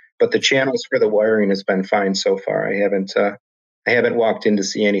curtains, but the channels for the wiring has been fine so far. I haven't walked in to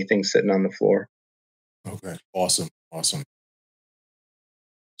see anything sitting on the floor. Okay, awesome.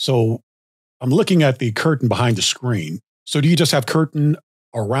 So I'm looking at the curtain behind the screen. So do you just have curtain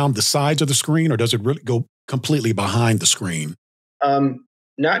around the sides of the screen, or does it really go completely behind the screen?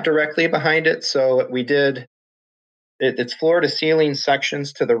 Not directly behind it. So we did, it's floor to ceiling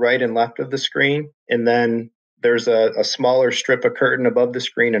sections to the right and left of the screen. And then there's a smaller strip of curtain above the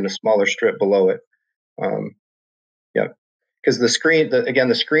screen and a smaller strip below it. Yep. Because the screen,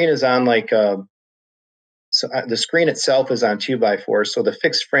 the screen is on the screen itself is on 2x4. So the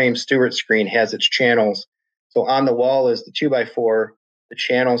fixed frame Stewart screen has its channels. So on the wall is the 2x4. The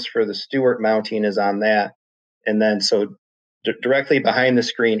channels for the Stewart mounting is on that. And then directly behind the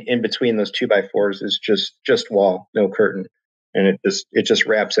screen, in between those 2x4s, is just wall, no curtain, and it just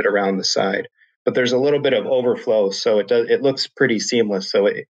wraps it around the side. But there's a little bit of overflow, so it looks pretty seamless. So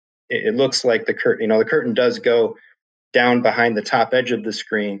it looks like the curtain, the curtain does go down behind the top edge of the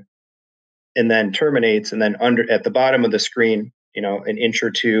screen, and then terminates, and then at the bottom of the screen, an inch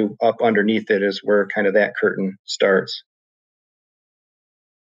or two up underneath it is where kind of that curtain starts.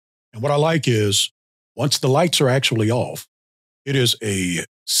 And what I like is once the lights are actually off, it is a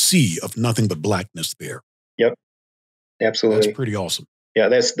sea of nothing but blackness there. Yep. Absolutely. That's pretty awesome. Yeah,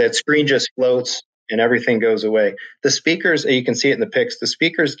 that screen just floats and everything goes away. The speakers, you can see it in the pics, the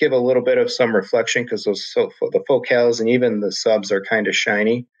speakers give a little bit of some reflection because the focals and even the subs are kind of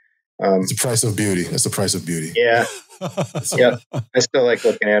shiny. It's the price of beauty. That's the price of beauty. Yeah. Yeah. I still like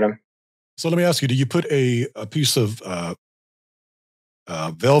looking at them. So let me ask you, do you put a piece of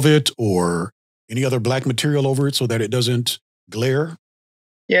velvet or any other black material over it so that it doesn't glare?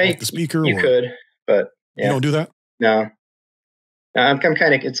 Yeah, off the speaker? You could, but yeah. You don't do that? No. I'm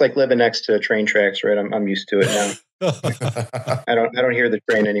kind of, it's like living next to train tracks, right? I'm used to it now. I don't hear the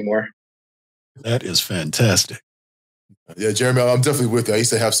train anymore. That is fantastic. Yeah, Jaremy, I'm definitely with you. I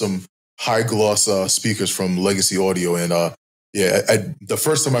used to have some high gloss speakers from Legacy Audio, and the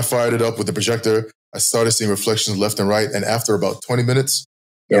first time I fired it up with the projector, I started seeing reflections left and right, and after about 20 minutes,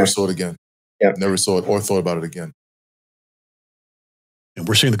 never saw it again. Yeah, never saw it or thought about it again. And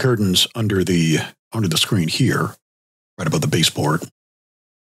we're seeing the curtains under the screen here, right above the baseboard.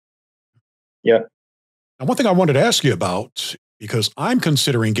 Yeah. Now, one thing I wanted to ask you about, because I'm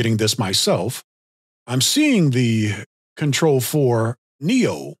considering getting this myself, I'm seeing the Control 4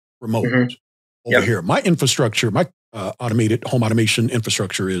 Neo remote over here. My infrastructure, my automated home automation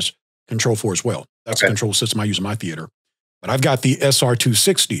infrastructure is Control 4 as well. That's the control system I use in my theater. But I've got the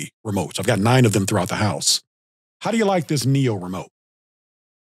SR260 remotes. I've got 9 of them throughout the house. How do you like this Neo remote?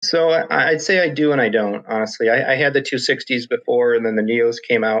 So I'd say I do and I don't, honestly. I had the 260s before, and then the Neos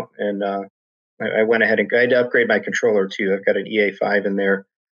came out, and I went ahead and I had to upgrade my controller too. I've got an EA5 in there.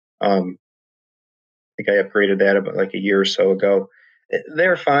 I think I upgraded that about like a year or so ago.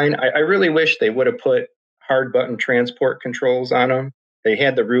 They're fine. I really wish they would have put hard button transport controls on them. They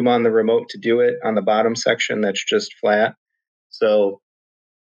had the room on the remote to do it on the bottom section that's just flat. So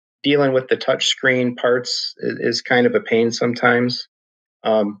dealing with the touch screen parts is kind of a pain sometimes.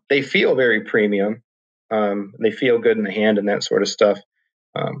 They feel very premium. They feel good in the hand and that sort of stuff.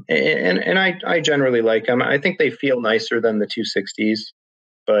 And I generally like them. I think they feel nicer than the 260s,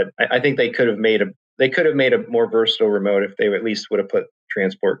 but I think they could have made a more versatile remote if they at least would have put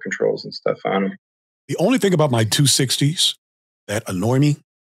transport controls and stuff on them. The only thing about my 260s that annoy me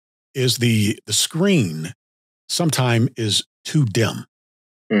is the screen sometimes is too dim.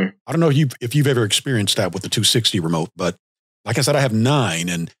 I don't know if you've ever experienced that with the 260 remote, but like I said, I have 9,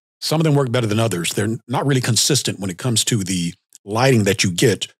 and some of them work better than others. They're not really consistent when it comes to the lighting that you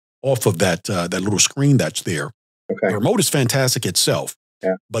get off of that little screen that's there. Okay. The remote is fantastic itself,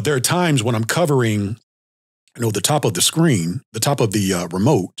 but there are times when I'm covering, the top of the screen, the top of the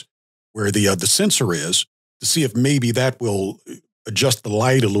remote, where the sensor is, to see if maybe that will adjust the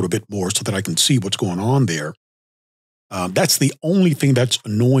light a little bit more so that I can see what's going on there. That's the only thing that's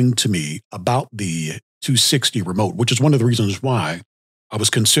annoying to me about the 260 remote, which is one of the reasons why I was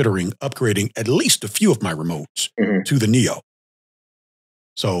considering upgrading at least a few of my remotes to the Neo.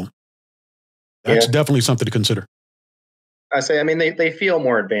 So that's definitely something to consider. They feel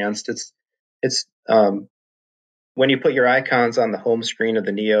more advanced. It's when you put your icons on the home screen of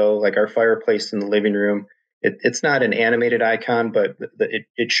the Neo, like our fireplace in the living room, it's not an animated icon, but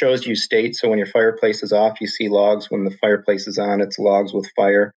it shows you state. So when your fireplace is off, you see logs. When the fireplace is on, it's logs with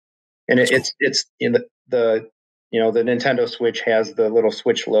fire. And it's in the Nintendo Switch has the little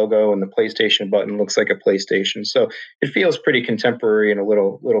Switch logo, and the PlayStation button looks like a PlayStation. So it feels pretty contemporary and a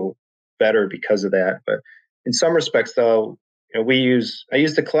little better because of that. But in some respects, though, I use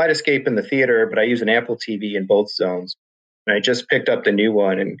the Kaleidoscape in the theater, but I use an Apple TV in both zones. And I just picked up the new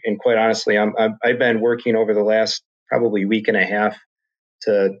one, and quite honestly, I've been working over the last probably week and a half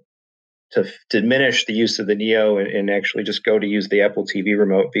to diminish the use of the Neo and actually just go to use the Apple TV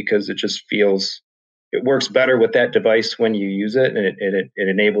remote, because it works better with that device when you use it, and it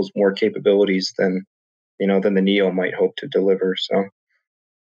enables more capabilities than the Neo might hope to deliver. So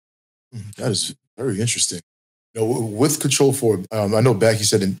that is very interesting. With Control 4, I know back you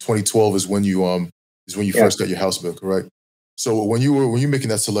said in 2012 is when you first got your house built, correct? So when you were making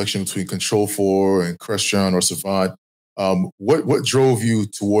that selection between Control 4 and Crestron or Savant, what drove you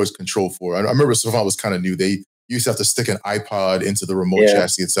towards Control 4? I remember Savant was kind of new. They used to have to stick an iPod into the remote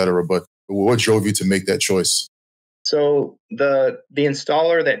chassis, etc. But what drove you to make that choice? So the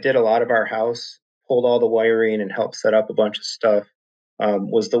installer that did a lot of our house, pulled all the wiring and helped set up a bunch of stuff,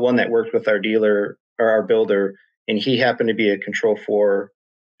 was the one that worked with our dealer or our builder, and he happened to be a Control 4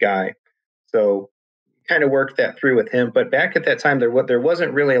 guy. So kind of worked that through with him. But back at that time, there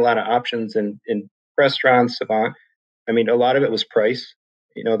wasn't really a lot of options in Crestron, Savant. A lot of it was price.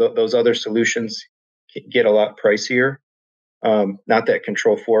 Those other solutions get a lot pricier. Not that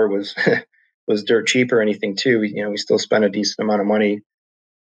Control 4 was was dirt cheap or anything too. We still spent a decent amount of money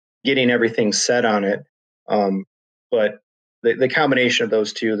getting everything set on it. But the combination of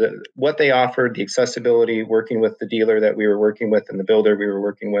those two, what they offered, the accessibility, working with the dealer that we were working with and the builder we were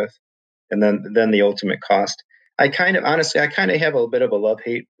working with, and then the ultimate cost. I kind of have a bit of a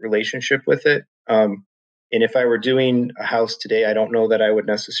love-hate relationship with it. And if I were doing a house today, I don't know that I would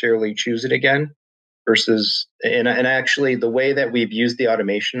necessarily choose it again. And actually, the way that we've used the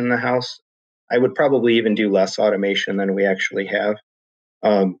automation in the house, I would probably even do less automation than we actually have.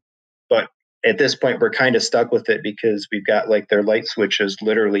 But at this point, we're kind of stuck with it because we've got like their light switches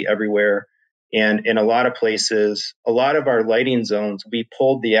literally everywhere. And in a lot of places, a lot of our lighting zones, we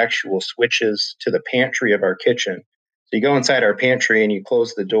pulled the actual switches to the pantry of our kitchen. So you go inside our pantry and you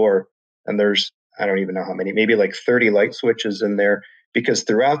close the door, and there's, I don't even know how many, maybe like 30 light switches in there, because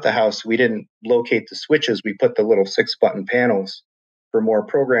throughout the house, we didn't locate the switches. We put the little 6-button panels for more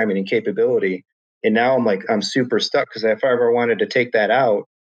programming and capability. And now I'm super stuck, because if I ever wanted to take that out,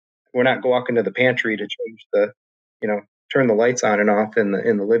 we're not walking to the pantry to change turn the lights on and off in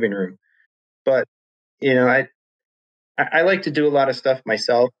the living room. But, I like to do a lot of stuff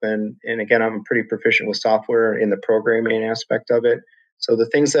myself. And again, I'm pretty proficient with software in the programming aspect of it. So the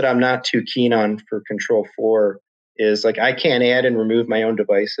things that I'm not too keen on for Control 4 is like, I can't add and remove my own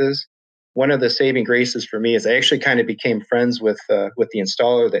devices. One of the saving graces for me is I actually kind of became friends with the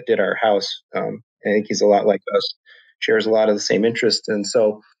installer that did our house. I think he's a lot like us, shares a lot of the same interests. And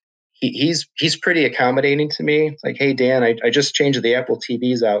so he's pretty accommodating to me. It's like, hey, Dan, I just changed the Apple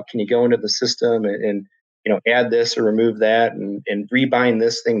TVs out. Can you go into the system and add this or remove that and rebind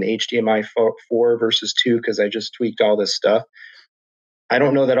this thing to HDMI 4 versus 2, because I just tweaked all this stuff. I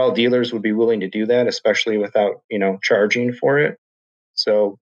don't know that all dealers would be willing to do that, especially without charging for it.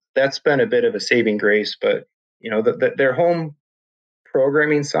 So that's been a bit of a saving grace. But their home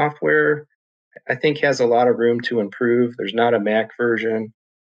programming software, I think, has a lot of room to improve. There's not a Mac version.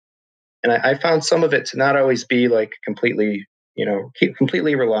 And I found some of it to not always be like completely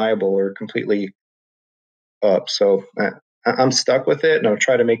reliable or completely up. So I'm stuck with it, and I'll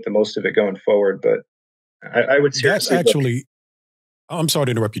try to make the most of it going forward. But I would seriously. That's actually, I'm sorry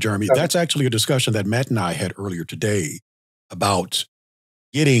to interrupt you, Jaremy. That's actually a discussion that Matt and I had earlier today about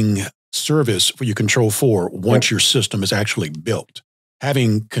getting service for your Control 4 once your system is actually built,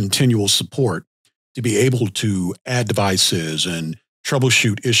 having continual support to be able to add devices and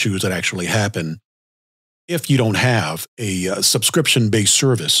troubleshoot issues that actually happen if you don't have a subscription-based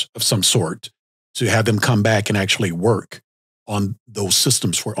service of some sort, to have them come back and actually work on those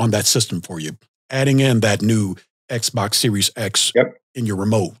systems on that system for you. Adding in that new Xbox Series X in your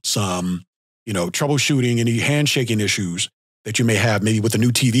remotes, troubleshooting any handshaking issues that you may have, maybe with a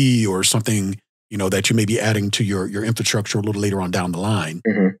new TV or something, that you may be adding to your infrastructure a little later on down the line.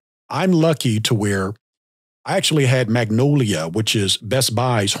 Mm-hmm. I'm lucky to where I actually had Magnolia, which is Best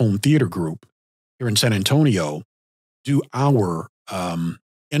Buy's home theater group here in San Antonio, do our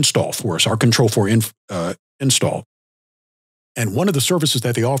install for us, our Control 4 install. And one of the services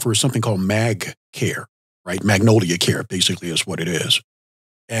that they offer is something called Mag Care, right? Magnolia Care, basically, is what it is.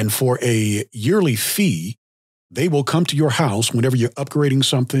 And for a yearly fee, they will come to your house whenever you're upgrading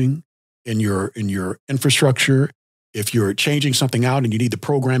something in your infrastructure. If you're changing something out and you need the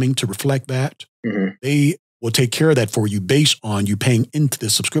programming to reflect that, they will take care of that for you based on you paying into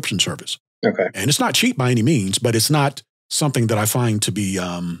this subscription service. Okay. And it's not cheap by any means, but it's not something that I find to be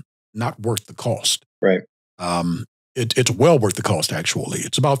not worth the cost. Right. It's well worth the cost, actually.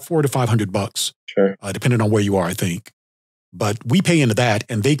 It's about $400 to $500, sure, depending on where you are, I think. But we pay into that,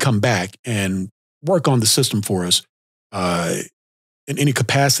 and they come back and work on the system for us in any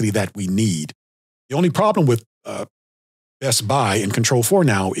capacity that we need. The only problem with Best Buy and Control 4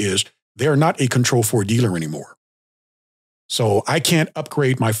 now is they're not a Control 4 dealer anymore. So I can't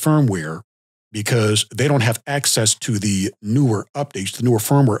upgrade my firmware because they don't have access to the newer updates, the newer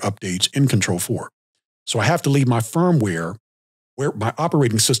firmware updates in Control 4. So I have to leave my firmware, my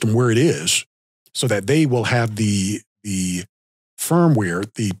operating system where it is, so that they will have the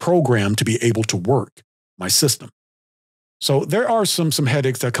firmware, the program to be able to work my system. So there are some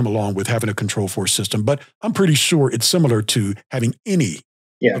headaches that come along with having a Control 4 system, but I'm pretty sure it's similar to having any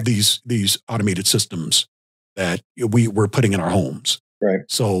of these automated systems that we're putting in our homes. Right.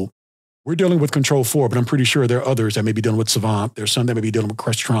 So we're dealing with Control 4, but I'm pretty sure there are others that may be dealing with Savant. There's some that may be dealing with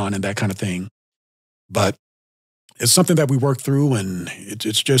Crestron and that kind of thing. But it's something that we work through, and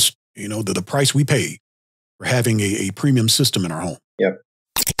it's just, the price we pay for having a premium system in our home. Yep.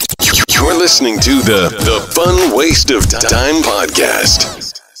 You're listening to the Fun Waste of Time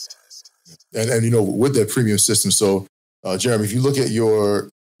podcast. And with that premium system, so Jaremy, if you look at your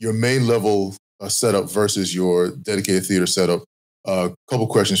main level setup versus your dedicated theater setup, a couple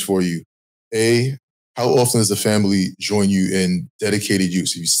questions for you. A, how often does the family join you in dedicated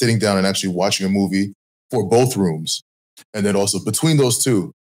use? Are you sitting down and actually watching a movie for both rooms? And then also between those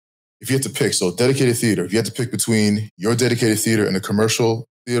two, if you had to pick, so dedicated theater, if you had to pick between your dedicated theater and a commercial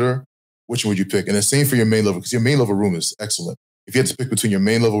theater, which one would you pick? And the same for your main level, because your main level room is excellent. If you had to pick between your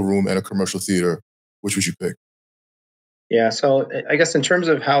main level room and a commercial theater, which would you pick? Yeah, so I guess in terms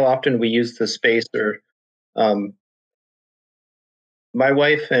of how often we use the space, or my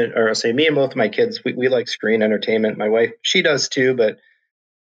wife or I say me and both of my kids, we like screen entertainment. My wife, she does too, but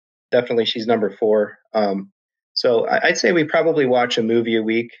definitely she's number four. So I'd say we probably watch a movie a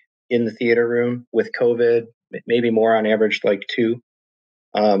week in the theater room. With COVID, maybe more on average, like two.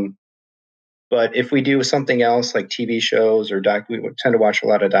 Um, but if we do something else like TV shows or we tend to watch a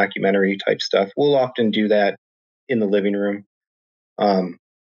lot of documentary type stuff. We'll often do that in the living room. Um,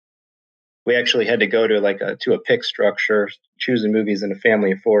 we actually had to go to a pick structure. Choosing movies in a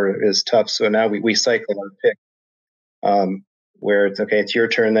family of four is tough. So now we cycle on pick, where it's okay. It's your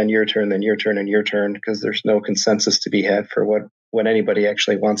turn, then your turn, then your turn, and your turn, because there's no consensus to be had for what anybody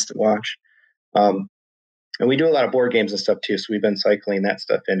actually wants to watch. And we do a lot of board games and stuff too. So we've been cycling that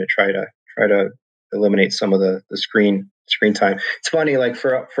stuff in to try to eliminate some of the screen time. It's funny, like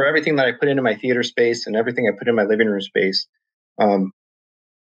for everything that I put into my theater space and everything I put in my living room space,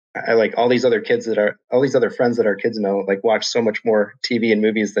 I like all these other friends that our kids know, like watch so much more TV and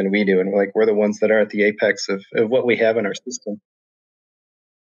movies than we do. And we're the ones that are at the apex of what we have in our system.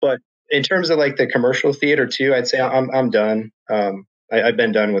 But in terms of like the commercial theater too, I'd say I'm done. I've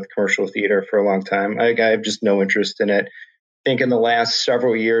been done with commercial theater for a long time. I have just no interest in it. I think in the last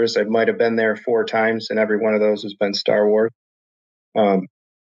several years, I might have been there 4 times, and every one of those has been Star Wars. Rogue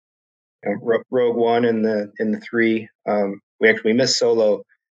One and the 3. We missed Solo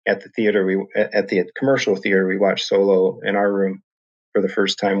at the theater. At the commercial theater, we watched Solo in our room for the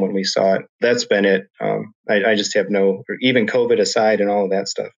first time when we saw it. That's been it. I just have even COVID aside and all of that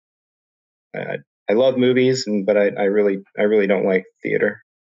stuff. I love movies, but I really don't like theater.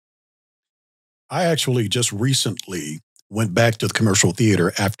 I actually just recently went back to the commercial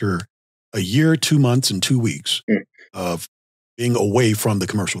theater after a year, 2 months, and 2 weeks of being away from the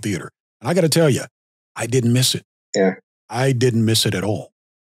commercial theater. And I got to tell you, I didn't miss it. Yeah. I didn't miss it at all.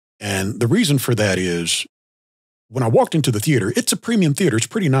 And the reason for that is when I walked into the theater, it's a premium theater. It's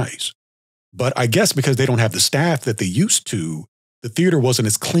pretty nice. But I guess because they don't have the staff that they used to, the theater wasn't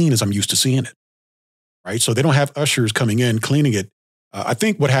as clean as I'm used to seeing it. Right? So they don't have ushers coming in, cleaning it. I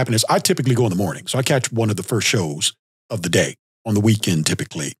think what happened is I typically go in the morning. So I catch one of the first shows of the day on the weekend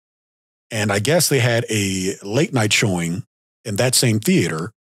typically. And I guess they had a late night showing in that same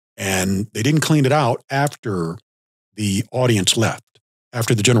theater, and they didn't clean it out after the audience left,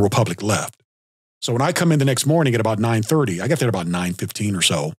 after the general public left. So when I come in the next morning at about 9:30, I got there about 9:15 or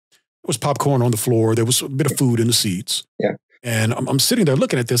so. There was popcorn on the floor. There was a bit of food in the seats. Yeah. And I'm sitting there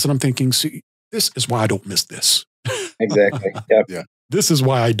looking at this and I'm thinking, see, this is why I don't miss this. Exactly. Yep. Yeah. This is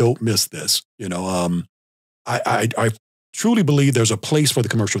why I don't miss this. I truly believe there's a place for the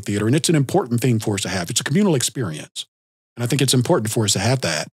commercial theater, and it's an important thing for us to have. It's a communal experience. And I think it's important for us to have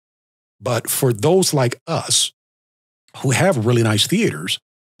that. But for those like us who have really nice theaters,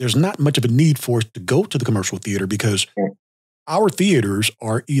 there's not much of a need for us to go to the commercial theater because our theaters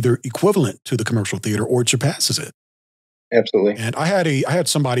are either equivalent to the commercial theater or it surpasses it. Absolutely. And I had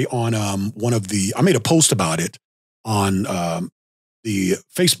somebody on I made a post about it on the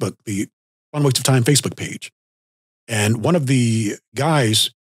Facebook, the Fun Waste of Time Facebook page. And one of the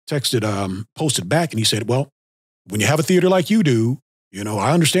guys posted back and he said, well, when you have a theater like you do,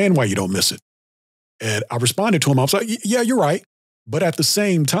 I understand why you don't miss it. And I responded to him. I was like, yeah, you're right. But at the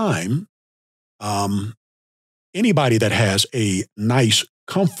same time, anybody that has a nice,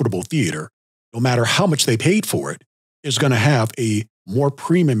 comfortable theater, no matter how much they paid for it, is going to have a more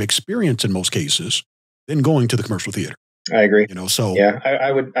premium experience in most cases than going to the commercial theater. I agree. So yeah,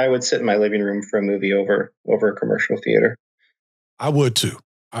 I would sit in my living room for a movie over a commercial theater. I would too.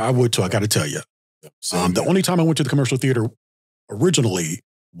 I got to tell you, the only time I went to the commercial theater originally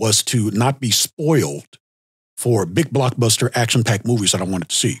was to not be spoiled for big blockbuster action-packed movies that I wanted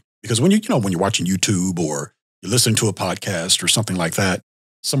to see. Because when you're watching YouTube or you listen to a podcast or something like that,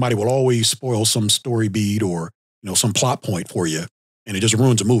 somebody will always spoil some story beat or some plot point for you, and it just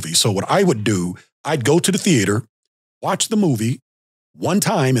ruins a movie. So what I would do, I'd go to the theater, watch the movie one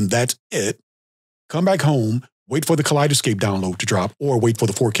time, and that's it. Come back home, wait for the Kaleidoscape download to drop, or wait for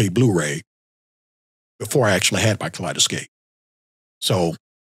the 4K Blu-ray before I actually had my Kaleidoscape. So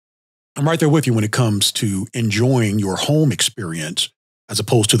I'm right there with you when it comes to enjoying your home experience as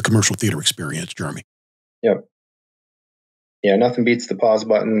opposed to the commercial theater experience, Jaremy. Yep. Yeah, nothing beats the pause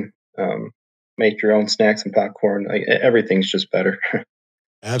button. Make your own snacks and popcorn. Everything's just better.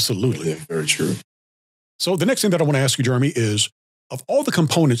 Absolutely. Yeah, very true. So the next thing that I want to ask you, Jaremy, is of all the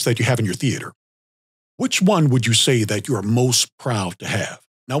components that you have in your theater, which one would you say that you are most proud to have?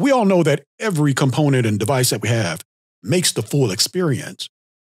 Now, we all know that every component and device that we have makes the full experience.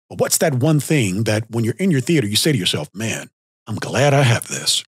 But what's that one thing that when you're in your theater, you say to yourself, man, I'm glad I have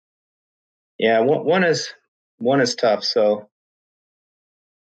this? Yeah, one is tough. So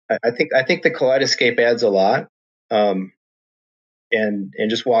I think the Kaleidoscape adds a lot. And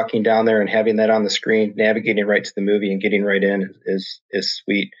just walking down there and having that on the screen, navigating right to the movie and getting right in is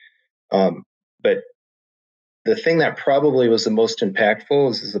sweet. But the thing that probably was the most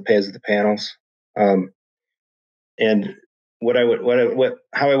impactful is the panels. And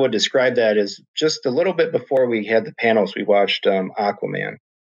how I would describe that is just a little bit before we had the panels, we watched Aquaman.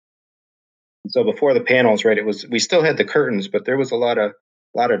 So before the panels, right, we still had the curtains, but there was a lot of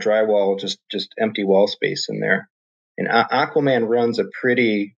drywall, just empty wall space in there. And Aquaman runs a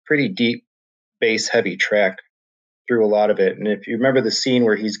pretty deep bass heavy track through a lot of it. And if you remember the scene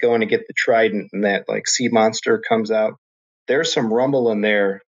where he's going to get the trident and that like sea monster comes out, there's some rumble in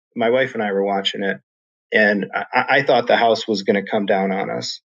there. My wife and I were watching it, and I thought the house was going to come down on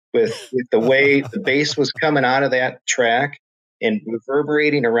us with the way the bass was coming out of that track and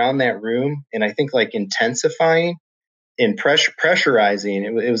reverberating around that room, and I think like intensifying and pressurizing.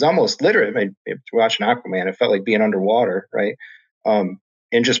 It was almost literally. I mean, watching Aquaman, it felt like being underwater, right?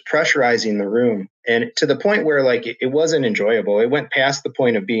 And just pressurizing the room, and to the point where like it wasn't enjoyable. It went past the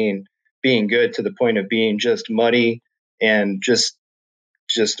point of being good to the point of being just muddy and just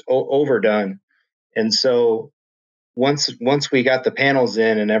overdone. And so once we got the panels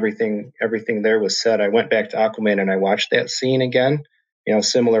in and everything there was set, I went back to Aquaman and I watched that scene again,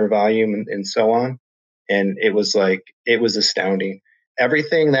 similar volume and so on. And it was astounding.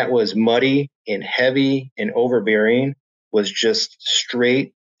 Everything that was muddy and heavy and overbearing was just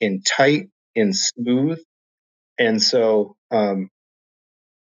straight and tight and smooth. And so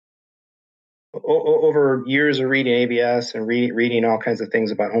over years of reading ABS and reading all kinds of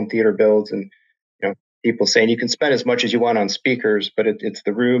things about home theater builds, and people saying you can spend as much as you want on speakers, but it's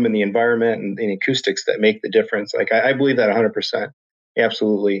the room and the environment and the acoustics that make the difference. Like I believe that 100%,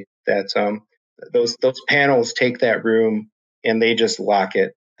 absolutely. That those panels take that room and they just lock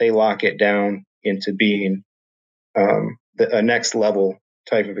it. They lock it down into being a next level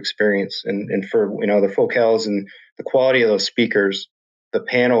type of experience. And for the focals and the quality of those speakers, the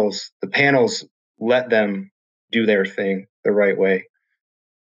panels let them do their thing the right way.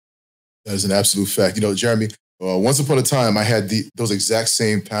 That is an absolute fact. Jaremy, once upon a time, I had those exact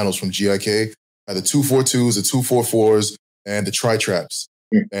same panels from GIK. I had the 242s, the 244s, and the tri-traps.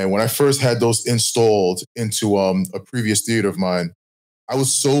 Mm. And when I first had those installed into a previous theater of mine, I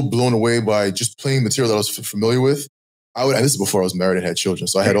was so blown away by just playing material that I was familiar with. And this is before I was married and had children,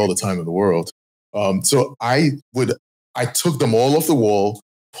 so I had all the time in the world. So I took them all off the wall,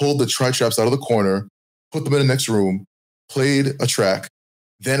 pulled the tri-traps out of the corner, put them in the next room, played a track.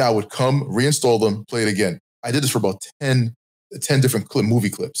 Then I would come, reinstall them, play it again. I did this for about 10 different movie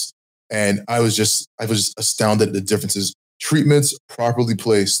clips. And I was just astounded at the differences. Treatments properly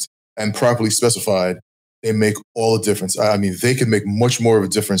placed and properly specified, they make all the difference. I mean, they can make much more of a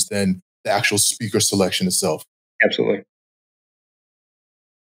difference than the actual speaker selection itself. Absolutely.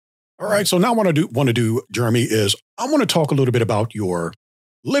 All right. So now what I want to do, Jaremy, is I want to talk a little bit about your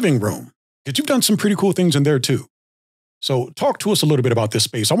living room, because you've done some pretty cool things in there too. So talk to us a little bit about this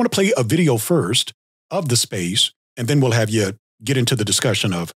space. I want to play a video first of the space, and then we'll have you get into the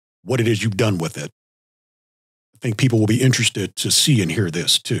discussion of what it is you've done with it. I think people will be interested to see and hear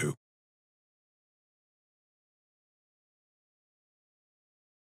this too.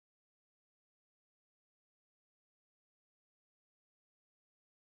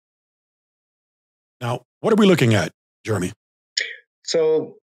 Now, what are we looking at, Jaremy?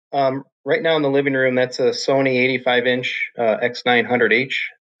 So right now in the living room, that's a Sony 85-inch X900H.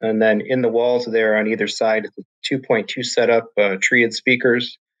 And then in the walls there on either side, it's a 2.2 setup, Triad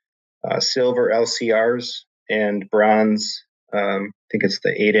speakers, silver LCRs, and bronze, I think it's the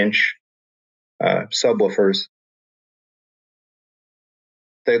 8-inch subwoofers.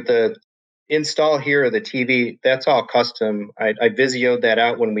 The install here of the TV, that's all custom. I Visioed that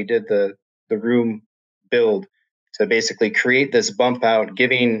out when we did the room build to basically create this bump out,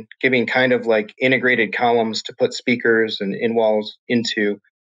 giving kind of like integrated columns to put speakers and in walls into,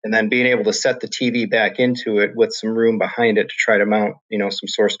 and then being able to set the TV back into it with some room behind it to try to mount, some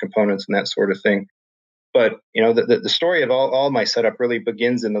source components and that sort of thing. But, the story of all my setup really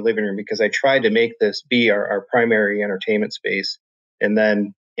begins in the living room, because I tried to make this be our primary entertainment space, and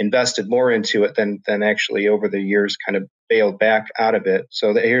then invested more into it than actually over the years kind of bailed back out of it.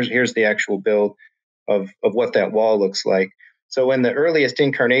 So here's the actual build of what that wall looks like. So in the earliest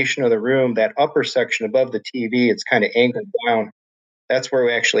incarnation of the room, that upper section above the TV, it's kind of angled down. That's where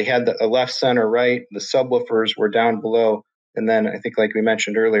we actually had the left, center, right. The subwoofers were down below. And then I think, like we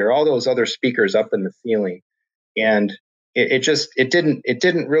mentioned earlier, all those other speakers up in the ceiling. And it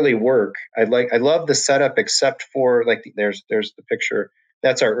didn't really work. I love the setup, except for like there's the picture.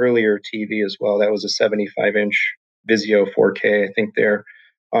 That's our earlier TV as well. That was a 75-inch Vizio 4K, I think there.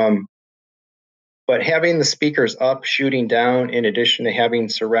 But having the speakers up, shooting down, in addition to having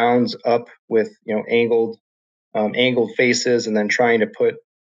surrounds up with angled faces, and then trying to put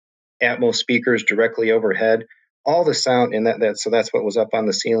Atmos speakers directly overhead, all the sound, and so that's what was up on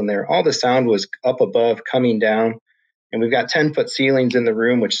the ceiling there. All the sound was up above, coming down, and we've got 10-foot ceilings in the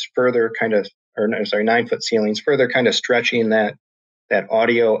room, which further kind of, or no, sorry, 9-foot ceilings, further kind of stretching that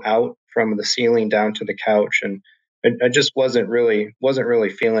audio out from the ceiling down to the couch, and I just wasn't really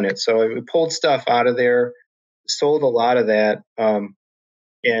feeling it. So we pulled stuff out of there, sold a lot of that.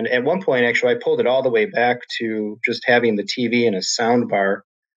 And at one point, actually, I pulled it all the way back to just having the TV and a sound bar.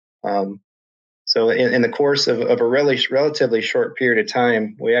 So in the course of a relatively short period of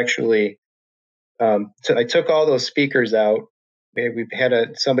time, we actually, I took all those speakers out. We had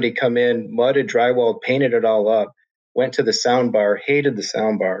somebody come in, mudded, drywalled, painted it all up, went to the sound bar, hated the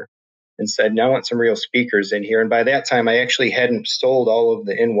sound bar, and said, "Now I want some real speakers in here." And by that time, I actually hadn't sold all of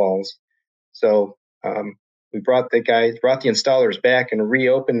the in-walls. So we brought the installers back and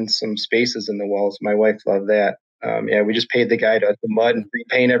reopened some spaces in the walls. My wife loved that. We just paid the guy to mud and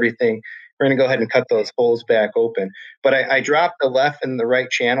repaint everything. We're going to go ahead and cut those holes back open. But I dropped the left and the right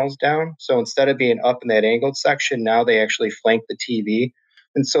channels down. So instead of being up in that angled section, now they actually flank the TV.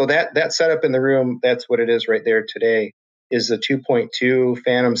 And so that setup in the room, that's what it is right there today, is a 2.2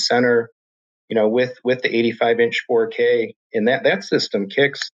 Phantom Center, with the 85-inch 4K. And that system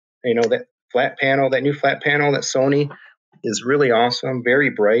kicks, that flat panel, that new flat panel that Sony is really awesome,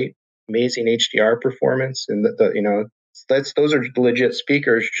 very bright, amazing HDR performance. And those are legit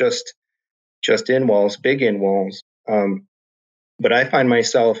speakers, just in walls, big in walls. But I find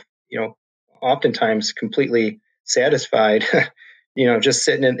myself, oftentimes completely satisfied, just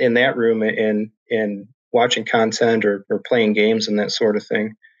sitting in that room and watching content or playing games and that sort of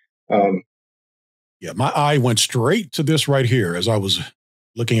thing. Yeah, my eye went straight to this right here as I was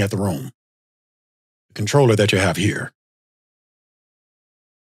looking at the room. The controller that you have here.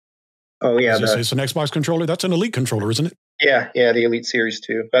 Oh, yeah. It's an Xbox controller. That's an Elite controller, isn't it? Yeah, the Elite Series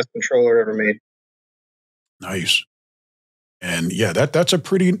 2. Best controller ever made. Nice. And yeah, that's a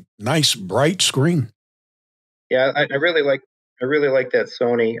pretty nice, bright screen. Yeah, I really like that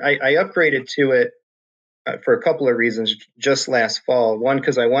Sony. I upgraded to it for a couple of reasons just last fall. One,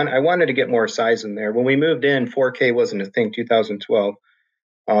 because I wanted to get more size in there. When we moved in, 4K wasn't a thing, 2012.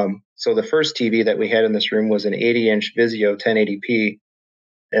 So the first TV that we had in this room was an 80-inch Vizio 1080p.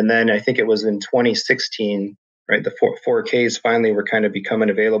 And then I think it was in 2016, right, the 4Ks finally were kind of becoming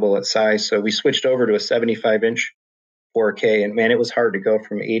available at size. So we switched over to a 75-inch 4K. And man, it was hard to go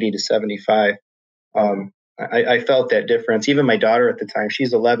from 80 to 75. I felt that difference. Even my daughter at the time,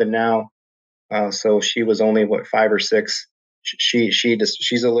 she's 11 now. So she was only 5 or 6.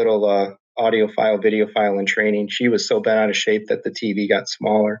 She's a little audiophile, videophile in training. She was so bent out of shape that the TV got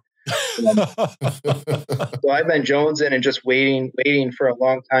smaller. So I've been jonesing and just waiting for a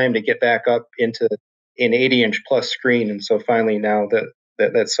long time to get back up into an 80-inch plus screen. And so finally now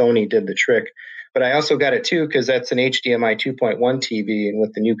that Sony did the trick. But I also got it too because that's an HDMI 2.1 TV, and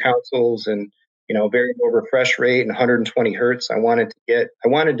with the new consoles and very low refresh rate and 120 hertz, I wanted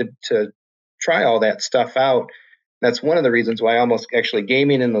to try all that stuff out. That's one of the reasons why almost actually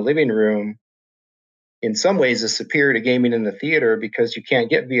gaming in the living room in some ways is superior to gaming in the theater, because you can't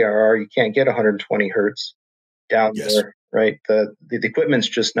get VRR, you can't get 120 hertz down there, right? The equipment's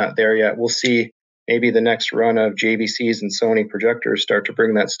just not there yet. We'll see maybe the next run of JVCs and Sony projectors start to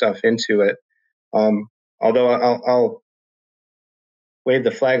bring that stuff into it. Although I'll wave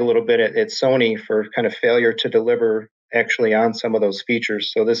the flag a little bit at Sony for kind of failure to deliver actually on some of those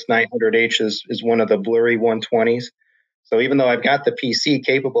features. So this 900H is one of the blurry 120s. So even though I've got the PC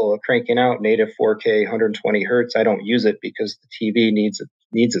capable of cranking out native 4K 120 hertz, I don't use it because the TV needs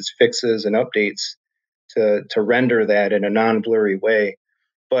its fixes and updates to render that in a non-blurry way.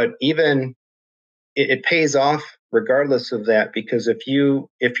 But even it pays off regardless of that, because if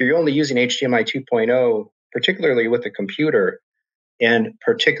you're only using HDMI 2.0, particularly with a computer, and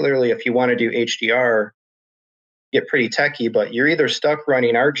particularly if you want to do HDR, get pretty techie, but you're either stuck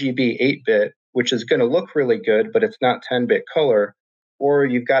running RGB 8-bit, which is going to look really good, but it's not 10-bit color, or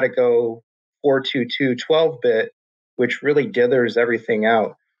you've got to go 422 12-bit, which really dithers everything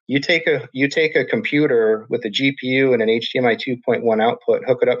out. You take a computer with a GPU and an HDMI 2.1 output,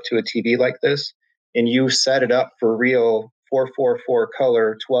 hook it up to a TV like this, and you set it up for real 444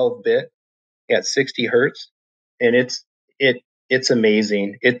 color 12-bit at 60 hertz, and it's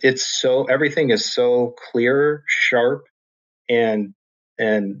amazing. It's so, everything is so clear, sharp, and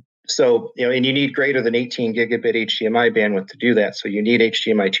So, and you need greater than 18 gigabit HDMI bandwidth to do that. So you need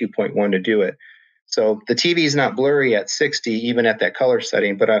HDMI 2.1 to do it. So the TV is not blurry at 60, even at that color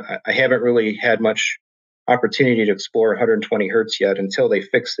setting, but I haven't really had much opportunity to explore 120 hertz yet until they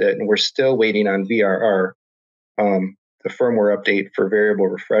fix it. And we're still waiting on VRR, the firmware update for variable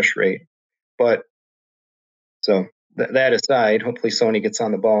refresh rate. But so that aside, hopefully Sony gets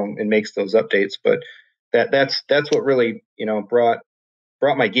on the ball and makes those updates. But that's what really,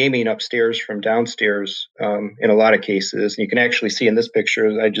 brought my gaming upstairs from downstairs in a lot of cases. And you can actually see in this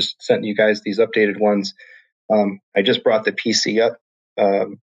picture, I just sent you guys these updated ones. I just brought the PC up a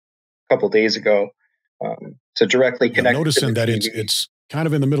couple days ago to directly connect. I'm noticing that it's kind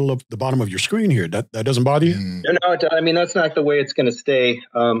of in the middle of the bottom of your screen here. That doesn't bother you? No, I mean, that's not the way it's going to stay.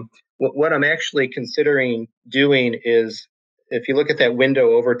 What I'm actually considering doing is, if you look at that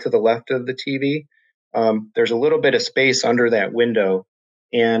window over to the left of the TV, there's a little bit of space under that window.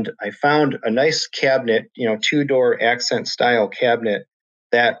 And I found a nice cabinet, 2-door accent style cabinet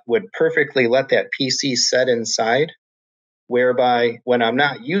that would perfectly let that PC set inside, whereby when I'm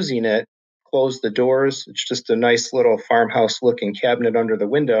not using it, close the doors. It's just a nice little farmhouse looking cabinet under the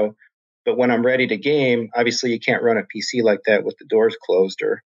window. But when I'm ready to game, obviously you can't run a PC like that with the doors closed,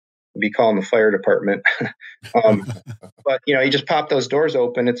 or be calling the fire department. But you just pop those doors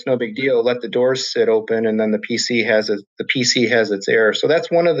open. It's no big deal. Let the doors sit open, and then the PC has its air. So that's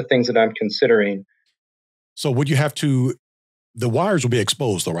one of the things that I'm considering. So would you have to? The wires will be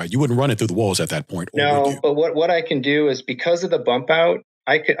exposed, though, right? You wouldn't run it through the walls at that point. No, but what I can do is, because of the bump out,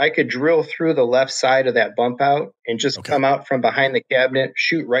 I could drill through the left side of that bump out and just come out from behind the cabinet,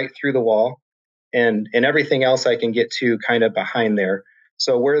 shoot right through the wall, and everything else I can get to kind of behind there.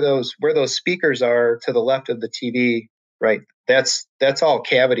 So where those speakers are to the left of the TV, right, that's all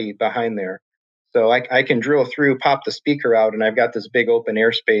cavity behind there. So I can drill through, pop the speaker out, and I've got this big open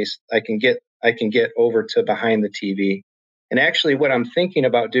airspace. I can get over to behind the TV. And actually, what I'm thinking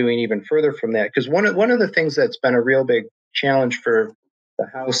about doing even further from that, because one of the things that's been a real big challenge for the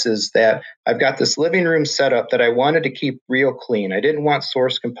house is that I've got this living room setup that I wanted to keep real clean. I didn't want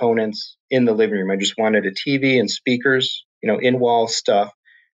source components in the living room. I just wanted a TV and speakers, in-wall stuff.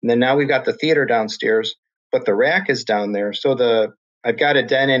 And then now we've got the theater downstairs, but the rack is down there. So I've got a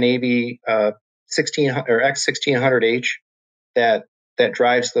Denon AV 1600 or X1600H that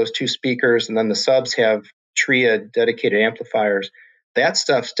drives those two speakers, and then the subs have Tria dedicated amplifiers. That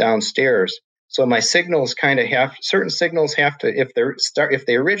stuff's downstairs. So my signals certain signals have to, if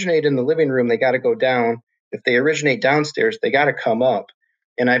they originate in the living room, they got to go down. If they originate downstairs, they got to come up.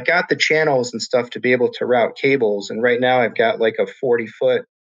 And I've got the channels and stuff to be able to route cables. And right now I've got like a 40-foot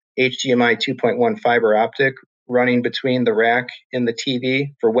HDMI 2.1 fiber optic running between the rack and the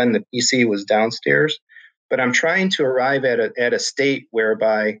TV for when the PC was downstairs. But I'm trying to arrive at a state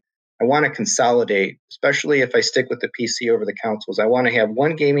whereby I want to consolidate, especially if I stick with the PC over the consoles. I want to have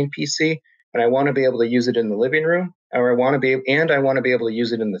one gaming PC, and I want to be able to use it in the living room, or I want to be able to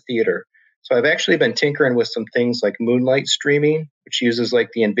use it in the theater. So I've actually been tinkering with some things like Moonlight streaming, which uses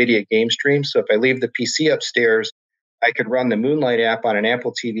like the NVIDIA game stream. So if I leave the PC upstairs, I could run the Moonlight app on an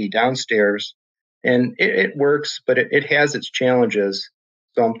Apple TV downstairs, and it works, but it has its challenges.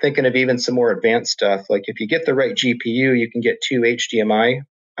 So I'm thinking of even some more advanced stuff. Like if you get the right GPU, you can get 2 HDMI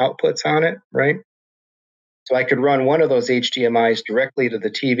outputs on it, right? So I could run one of those HDMIs directly to the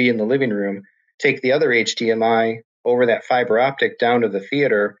TV in the living room, take the other HDMI over that fiber optic down to the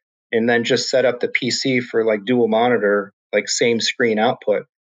theater, and then just set up the PC for like dual monitor, like same screen output.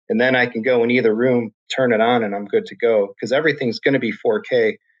 And then I can go in either room, turn it on, and I'm good to go, because everything's going to be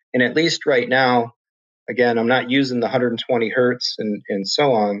 4K. And at least right now, again, I'm not using the 120 hertz and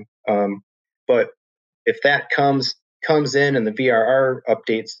so on. But if that comes in and the VRR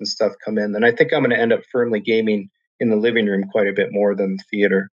updates and stuff come in, then I think I'm going to end up firmly gaming in the living room quite a bit more than the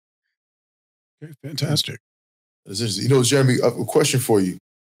theater. Okay, fantastic. Jeremy, a question for you.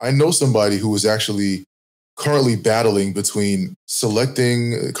 I know somebody who is actually currently battling between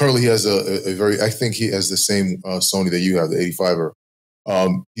currently he has I think he has the same Sony that you have, the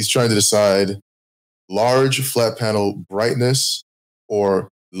 85er. He's trying to decide large flat panel brightness or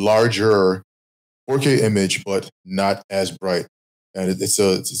larger 4K image, but not as bright. And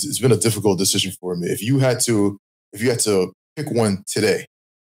it's been a difficult decision for me. If you had to pick one today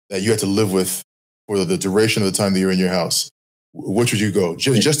that you had to live with for the duration of the time that you're in your house, which would you go?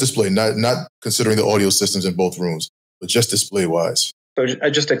 Just display, not considering the audio systems in both rooms, but just display wise. So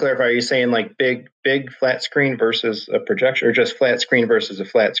just to clarify, are you saying like big flat screen versus a projection, or just flat screen versus a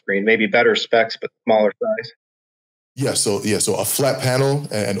flat screen? Maybe better specs, but smaller size? Yeah, so a flat panel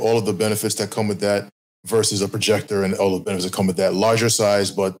and all of the benefits that come with that, versus a projector and all the benefits that come with that. Larger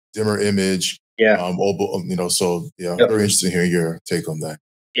size, but dimmer image. Yeah. So yeah, Yep. very interested to hear your take on that.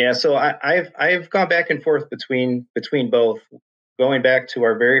 Yeah. So I've gone back and forth between both. Going back to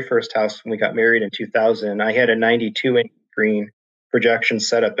our very first house when we got married in 2000, I had a 92-inch screen projection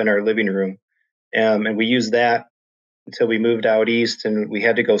set up in our living room. And we used that until we moved out east, and we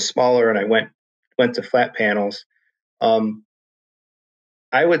had to go smaller, and I went to flat panels.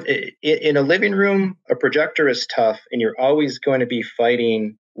 I would in a living room, a projector is tough, and you're always going to be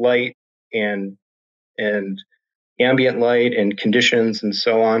fighting light and ambient light and conditions and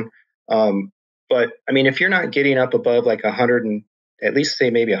so on. But I mean, if you're not getting up above like 100 and at least say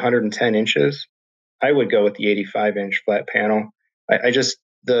maybe 110 inches, I would go with the 85-inch flat panel. I just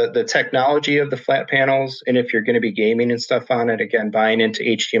the technology of the flat panels, and if you're going to be gaming and stuff on it, again, buying into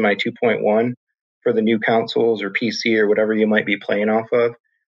HDMI 2.1 for the new consoles or PC or whatever you might be playing off of,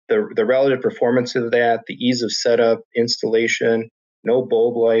 the relative performance of that, the ease of setup, installation, no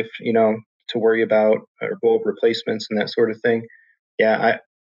bulb life, to worry about, or bulb replacements and that sort of thing. Yeah,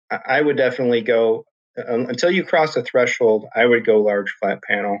 I would definitely go until you cross a threshold. I would go large flat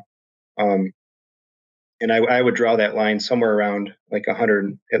panel, and I would draw that line somewhere around like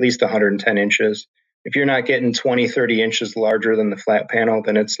 100, at least 110 inches. If you're not getting 20, 30 inches larger than the flat panel,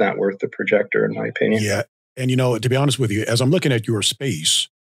 then it's not worth the projector, in my opinion. Yeah, and to be honest with you, as I'm looking at your space,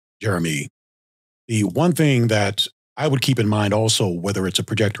 Jaremy, the one thing that I would keep in mind also, whether it's a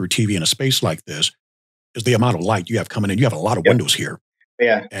projector or TV in a space like this, is the amount of light you have coming in. You have a lot of windows here.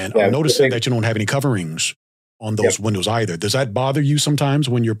 Yeah. And I'm noticing that you don't have any coverings on those windows either. Does that bother you sometimes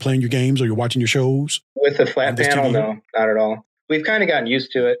when you're playing your games or you're watching your shows? With the flat panel, no, not at all. We've kind of gotten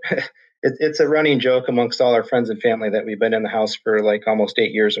used to it. It's a running joke amongst all our friends and family that we've been in the house for like almost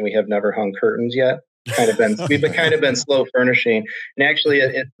 8 years and we have never hung curtains yet. We've been slow furnishing. And actually,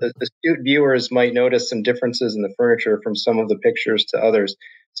 the astute viewers might notice some differences in the furniture from some of the pictures to others.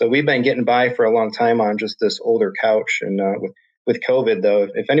 So we've been getting by for a long time on just this older couch. And with COVID, though,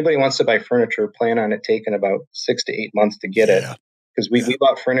 if anybody wants to buy furniture, plan on it taking about 6 to 8 months to get it. Because we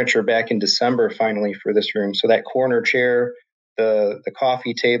bought furniture back in December finally for this room. So that corner chair, the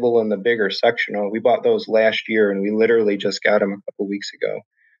coffee table, and the bigger sectional, we bought those last year, and we literally just got them a couple weeks ago.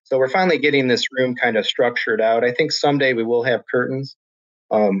 So we're finally getting this room kind of structured out. I think someday we will have curtains,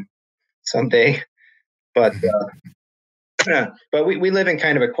 someday. But but we live in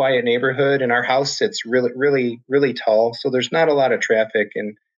kind of a quiet neighborhood, and our house sits really, really, really tall. So there's not a lot of traffic,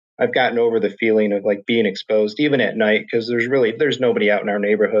 and I've gotten over the feeling of like being exposed even at night, because there's nobody out in our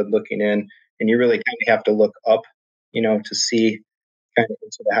neighborhood looking in, and you really kind of have to look up, to see kind of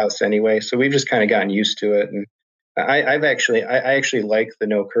into the house anyway. So we've just kind of gotten used to it, and I actually like the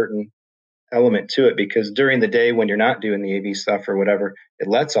no curtain element to it, because during the day when you're not doing the AV stuff or whatever, it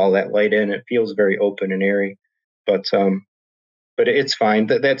lets all that light in. It feels very open and airy, but it's fine.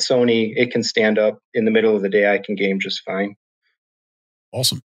 That Sony, it can stand up in the middle of the day. I can game just fine.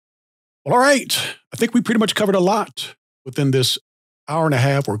 Awesome. Well, all right. I think we pretty much covered a lot within this hour and a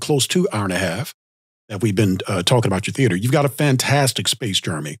half or close to hour and a half that we've been talking about your theater. You've got a fantastic space,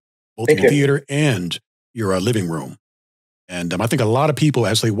 Jaremy, both your theater and your living room. And I think a lot of people,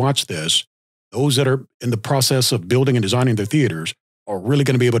 as they watch this, those that are in the process of building and designing their theaters are really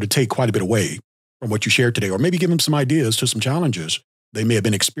going to be able to take quite a bit away from what you shared today, or maybe give them some ideas to some challenges they may have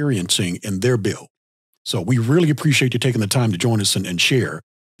been experiencing in their build. So we really appreciate you taking the time to join us and share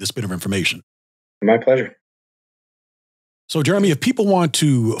this bit of information. My pleasure. So, Jaremy, if people want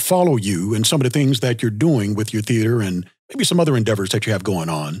to follow you and some of the things that you're doing with your theater and maybe some other endeavors that you have going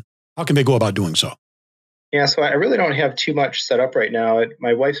on, how can they go about doing so? Yeah, so I really don't have too much set up right now.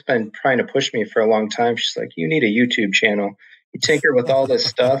 My wife's been trying to push me for a long time. She's like, you need a YouTube channel. You tinker with all this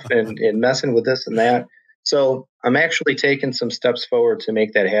stuff and messing with this and that. So I'm actually taking some steps forward to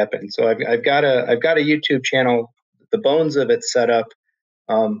make that happen. So I've got a YouTube channel. The bones of it set up.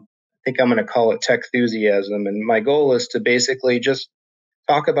 I think I'm going to call it Tech Enthusiasm. And my goal is to basically just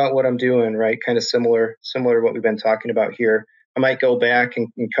talk about what I'm doing, right? Kind of similar to what we've been talking about here. I might go back and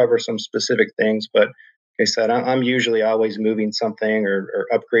cover some specific things, but like I said, I'm usually always moving something or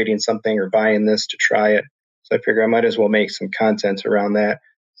upgrading something or buying this to try it. So I figure I might as well make some content around that.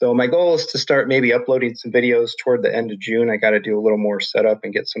 So my goal is to start maybe uploading some videos toward the end of June. I got to do a little more setup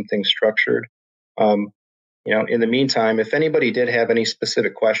and get some things structured. In the meantime, if anybody did have any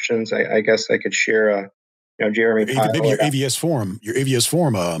specific questions, I guess I could share, Jaremy Pyle. Maybe your AVS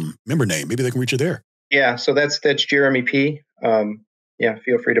Forum member name. Maybe they can reach you there. Yeah, so that's Jaremy P.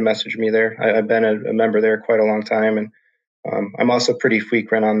 Feel free to message me there. I've been a member there quite a long time, and I'm also pretty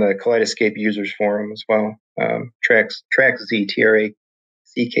frequent on the Kaleidoscape Users Forum as well. TrackZ, TRACKZ.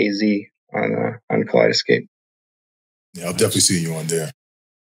 on Kaleidoscape. Yeah, I'll definitely see you on there.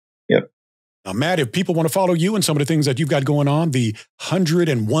 Yep. Now, Matt, if people want to follow you and some of the things that you've got going on, the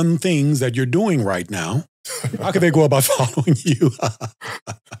 101 things that you're doing right now, how can they go about following you?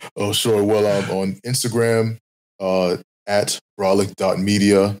 Oh, sure. Well, I'm on Instagram at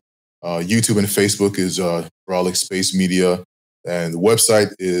brolic.media. YouTube and Facebook is Brolic Space Media. And the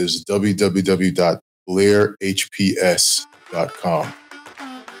website is www.blairhps.com.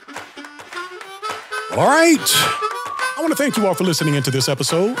 All right. I want to thank you all for listening into this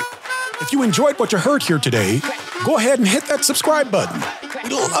episode. If you enjoyed what you heard here today, go ahead and hit that subscribe button.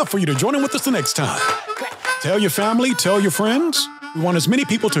 We'd love for you to join in with us the next time. Tell your family, tell your friends. We want as many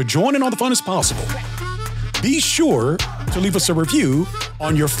people to join in on the fun as possible. Be sure to leave us a review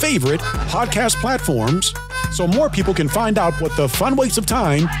on your favorite podcast platforms so more people can find out what the Fun Waste of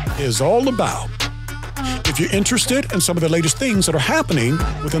Time is all about. If you're interested in some of the latest things that are happening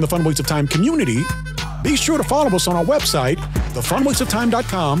within the Fun Waste of Time community, be sure to follow us on our website,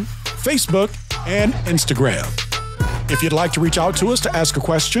 thefunwasteoftime.com, Facebook, and Instagram. If you'd like to reach out to us to ask a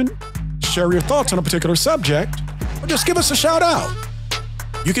question, share your thoughts on a particular subject, or just give us a shout out,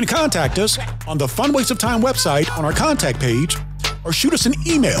 you can contact us on the Fun Waste of Time website on our contact page, or shoot us an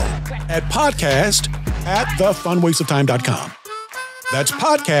email at podcast@thefunwasteoftime.com. That's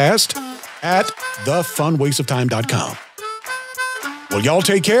podcast@thefunwasteoftime.com. Well, y'all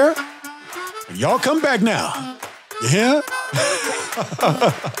take care, and y'all come back now. You hear?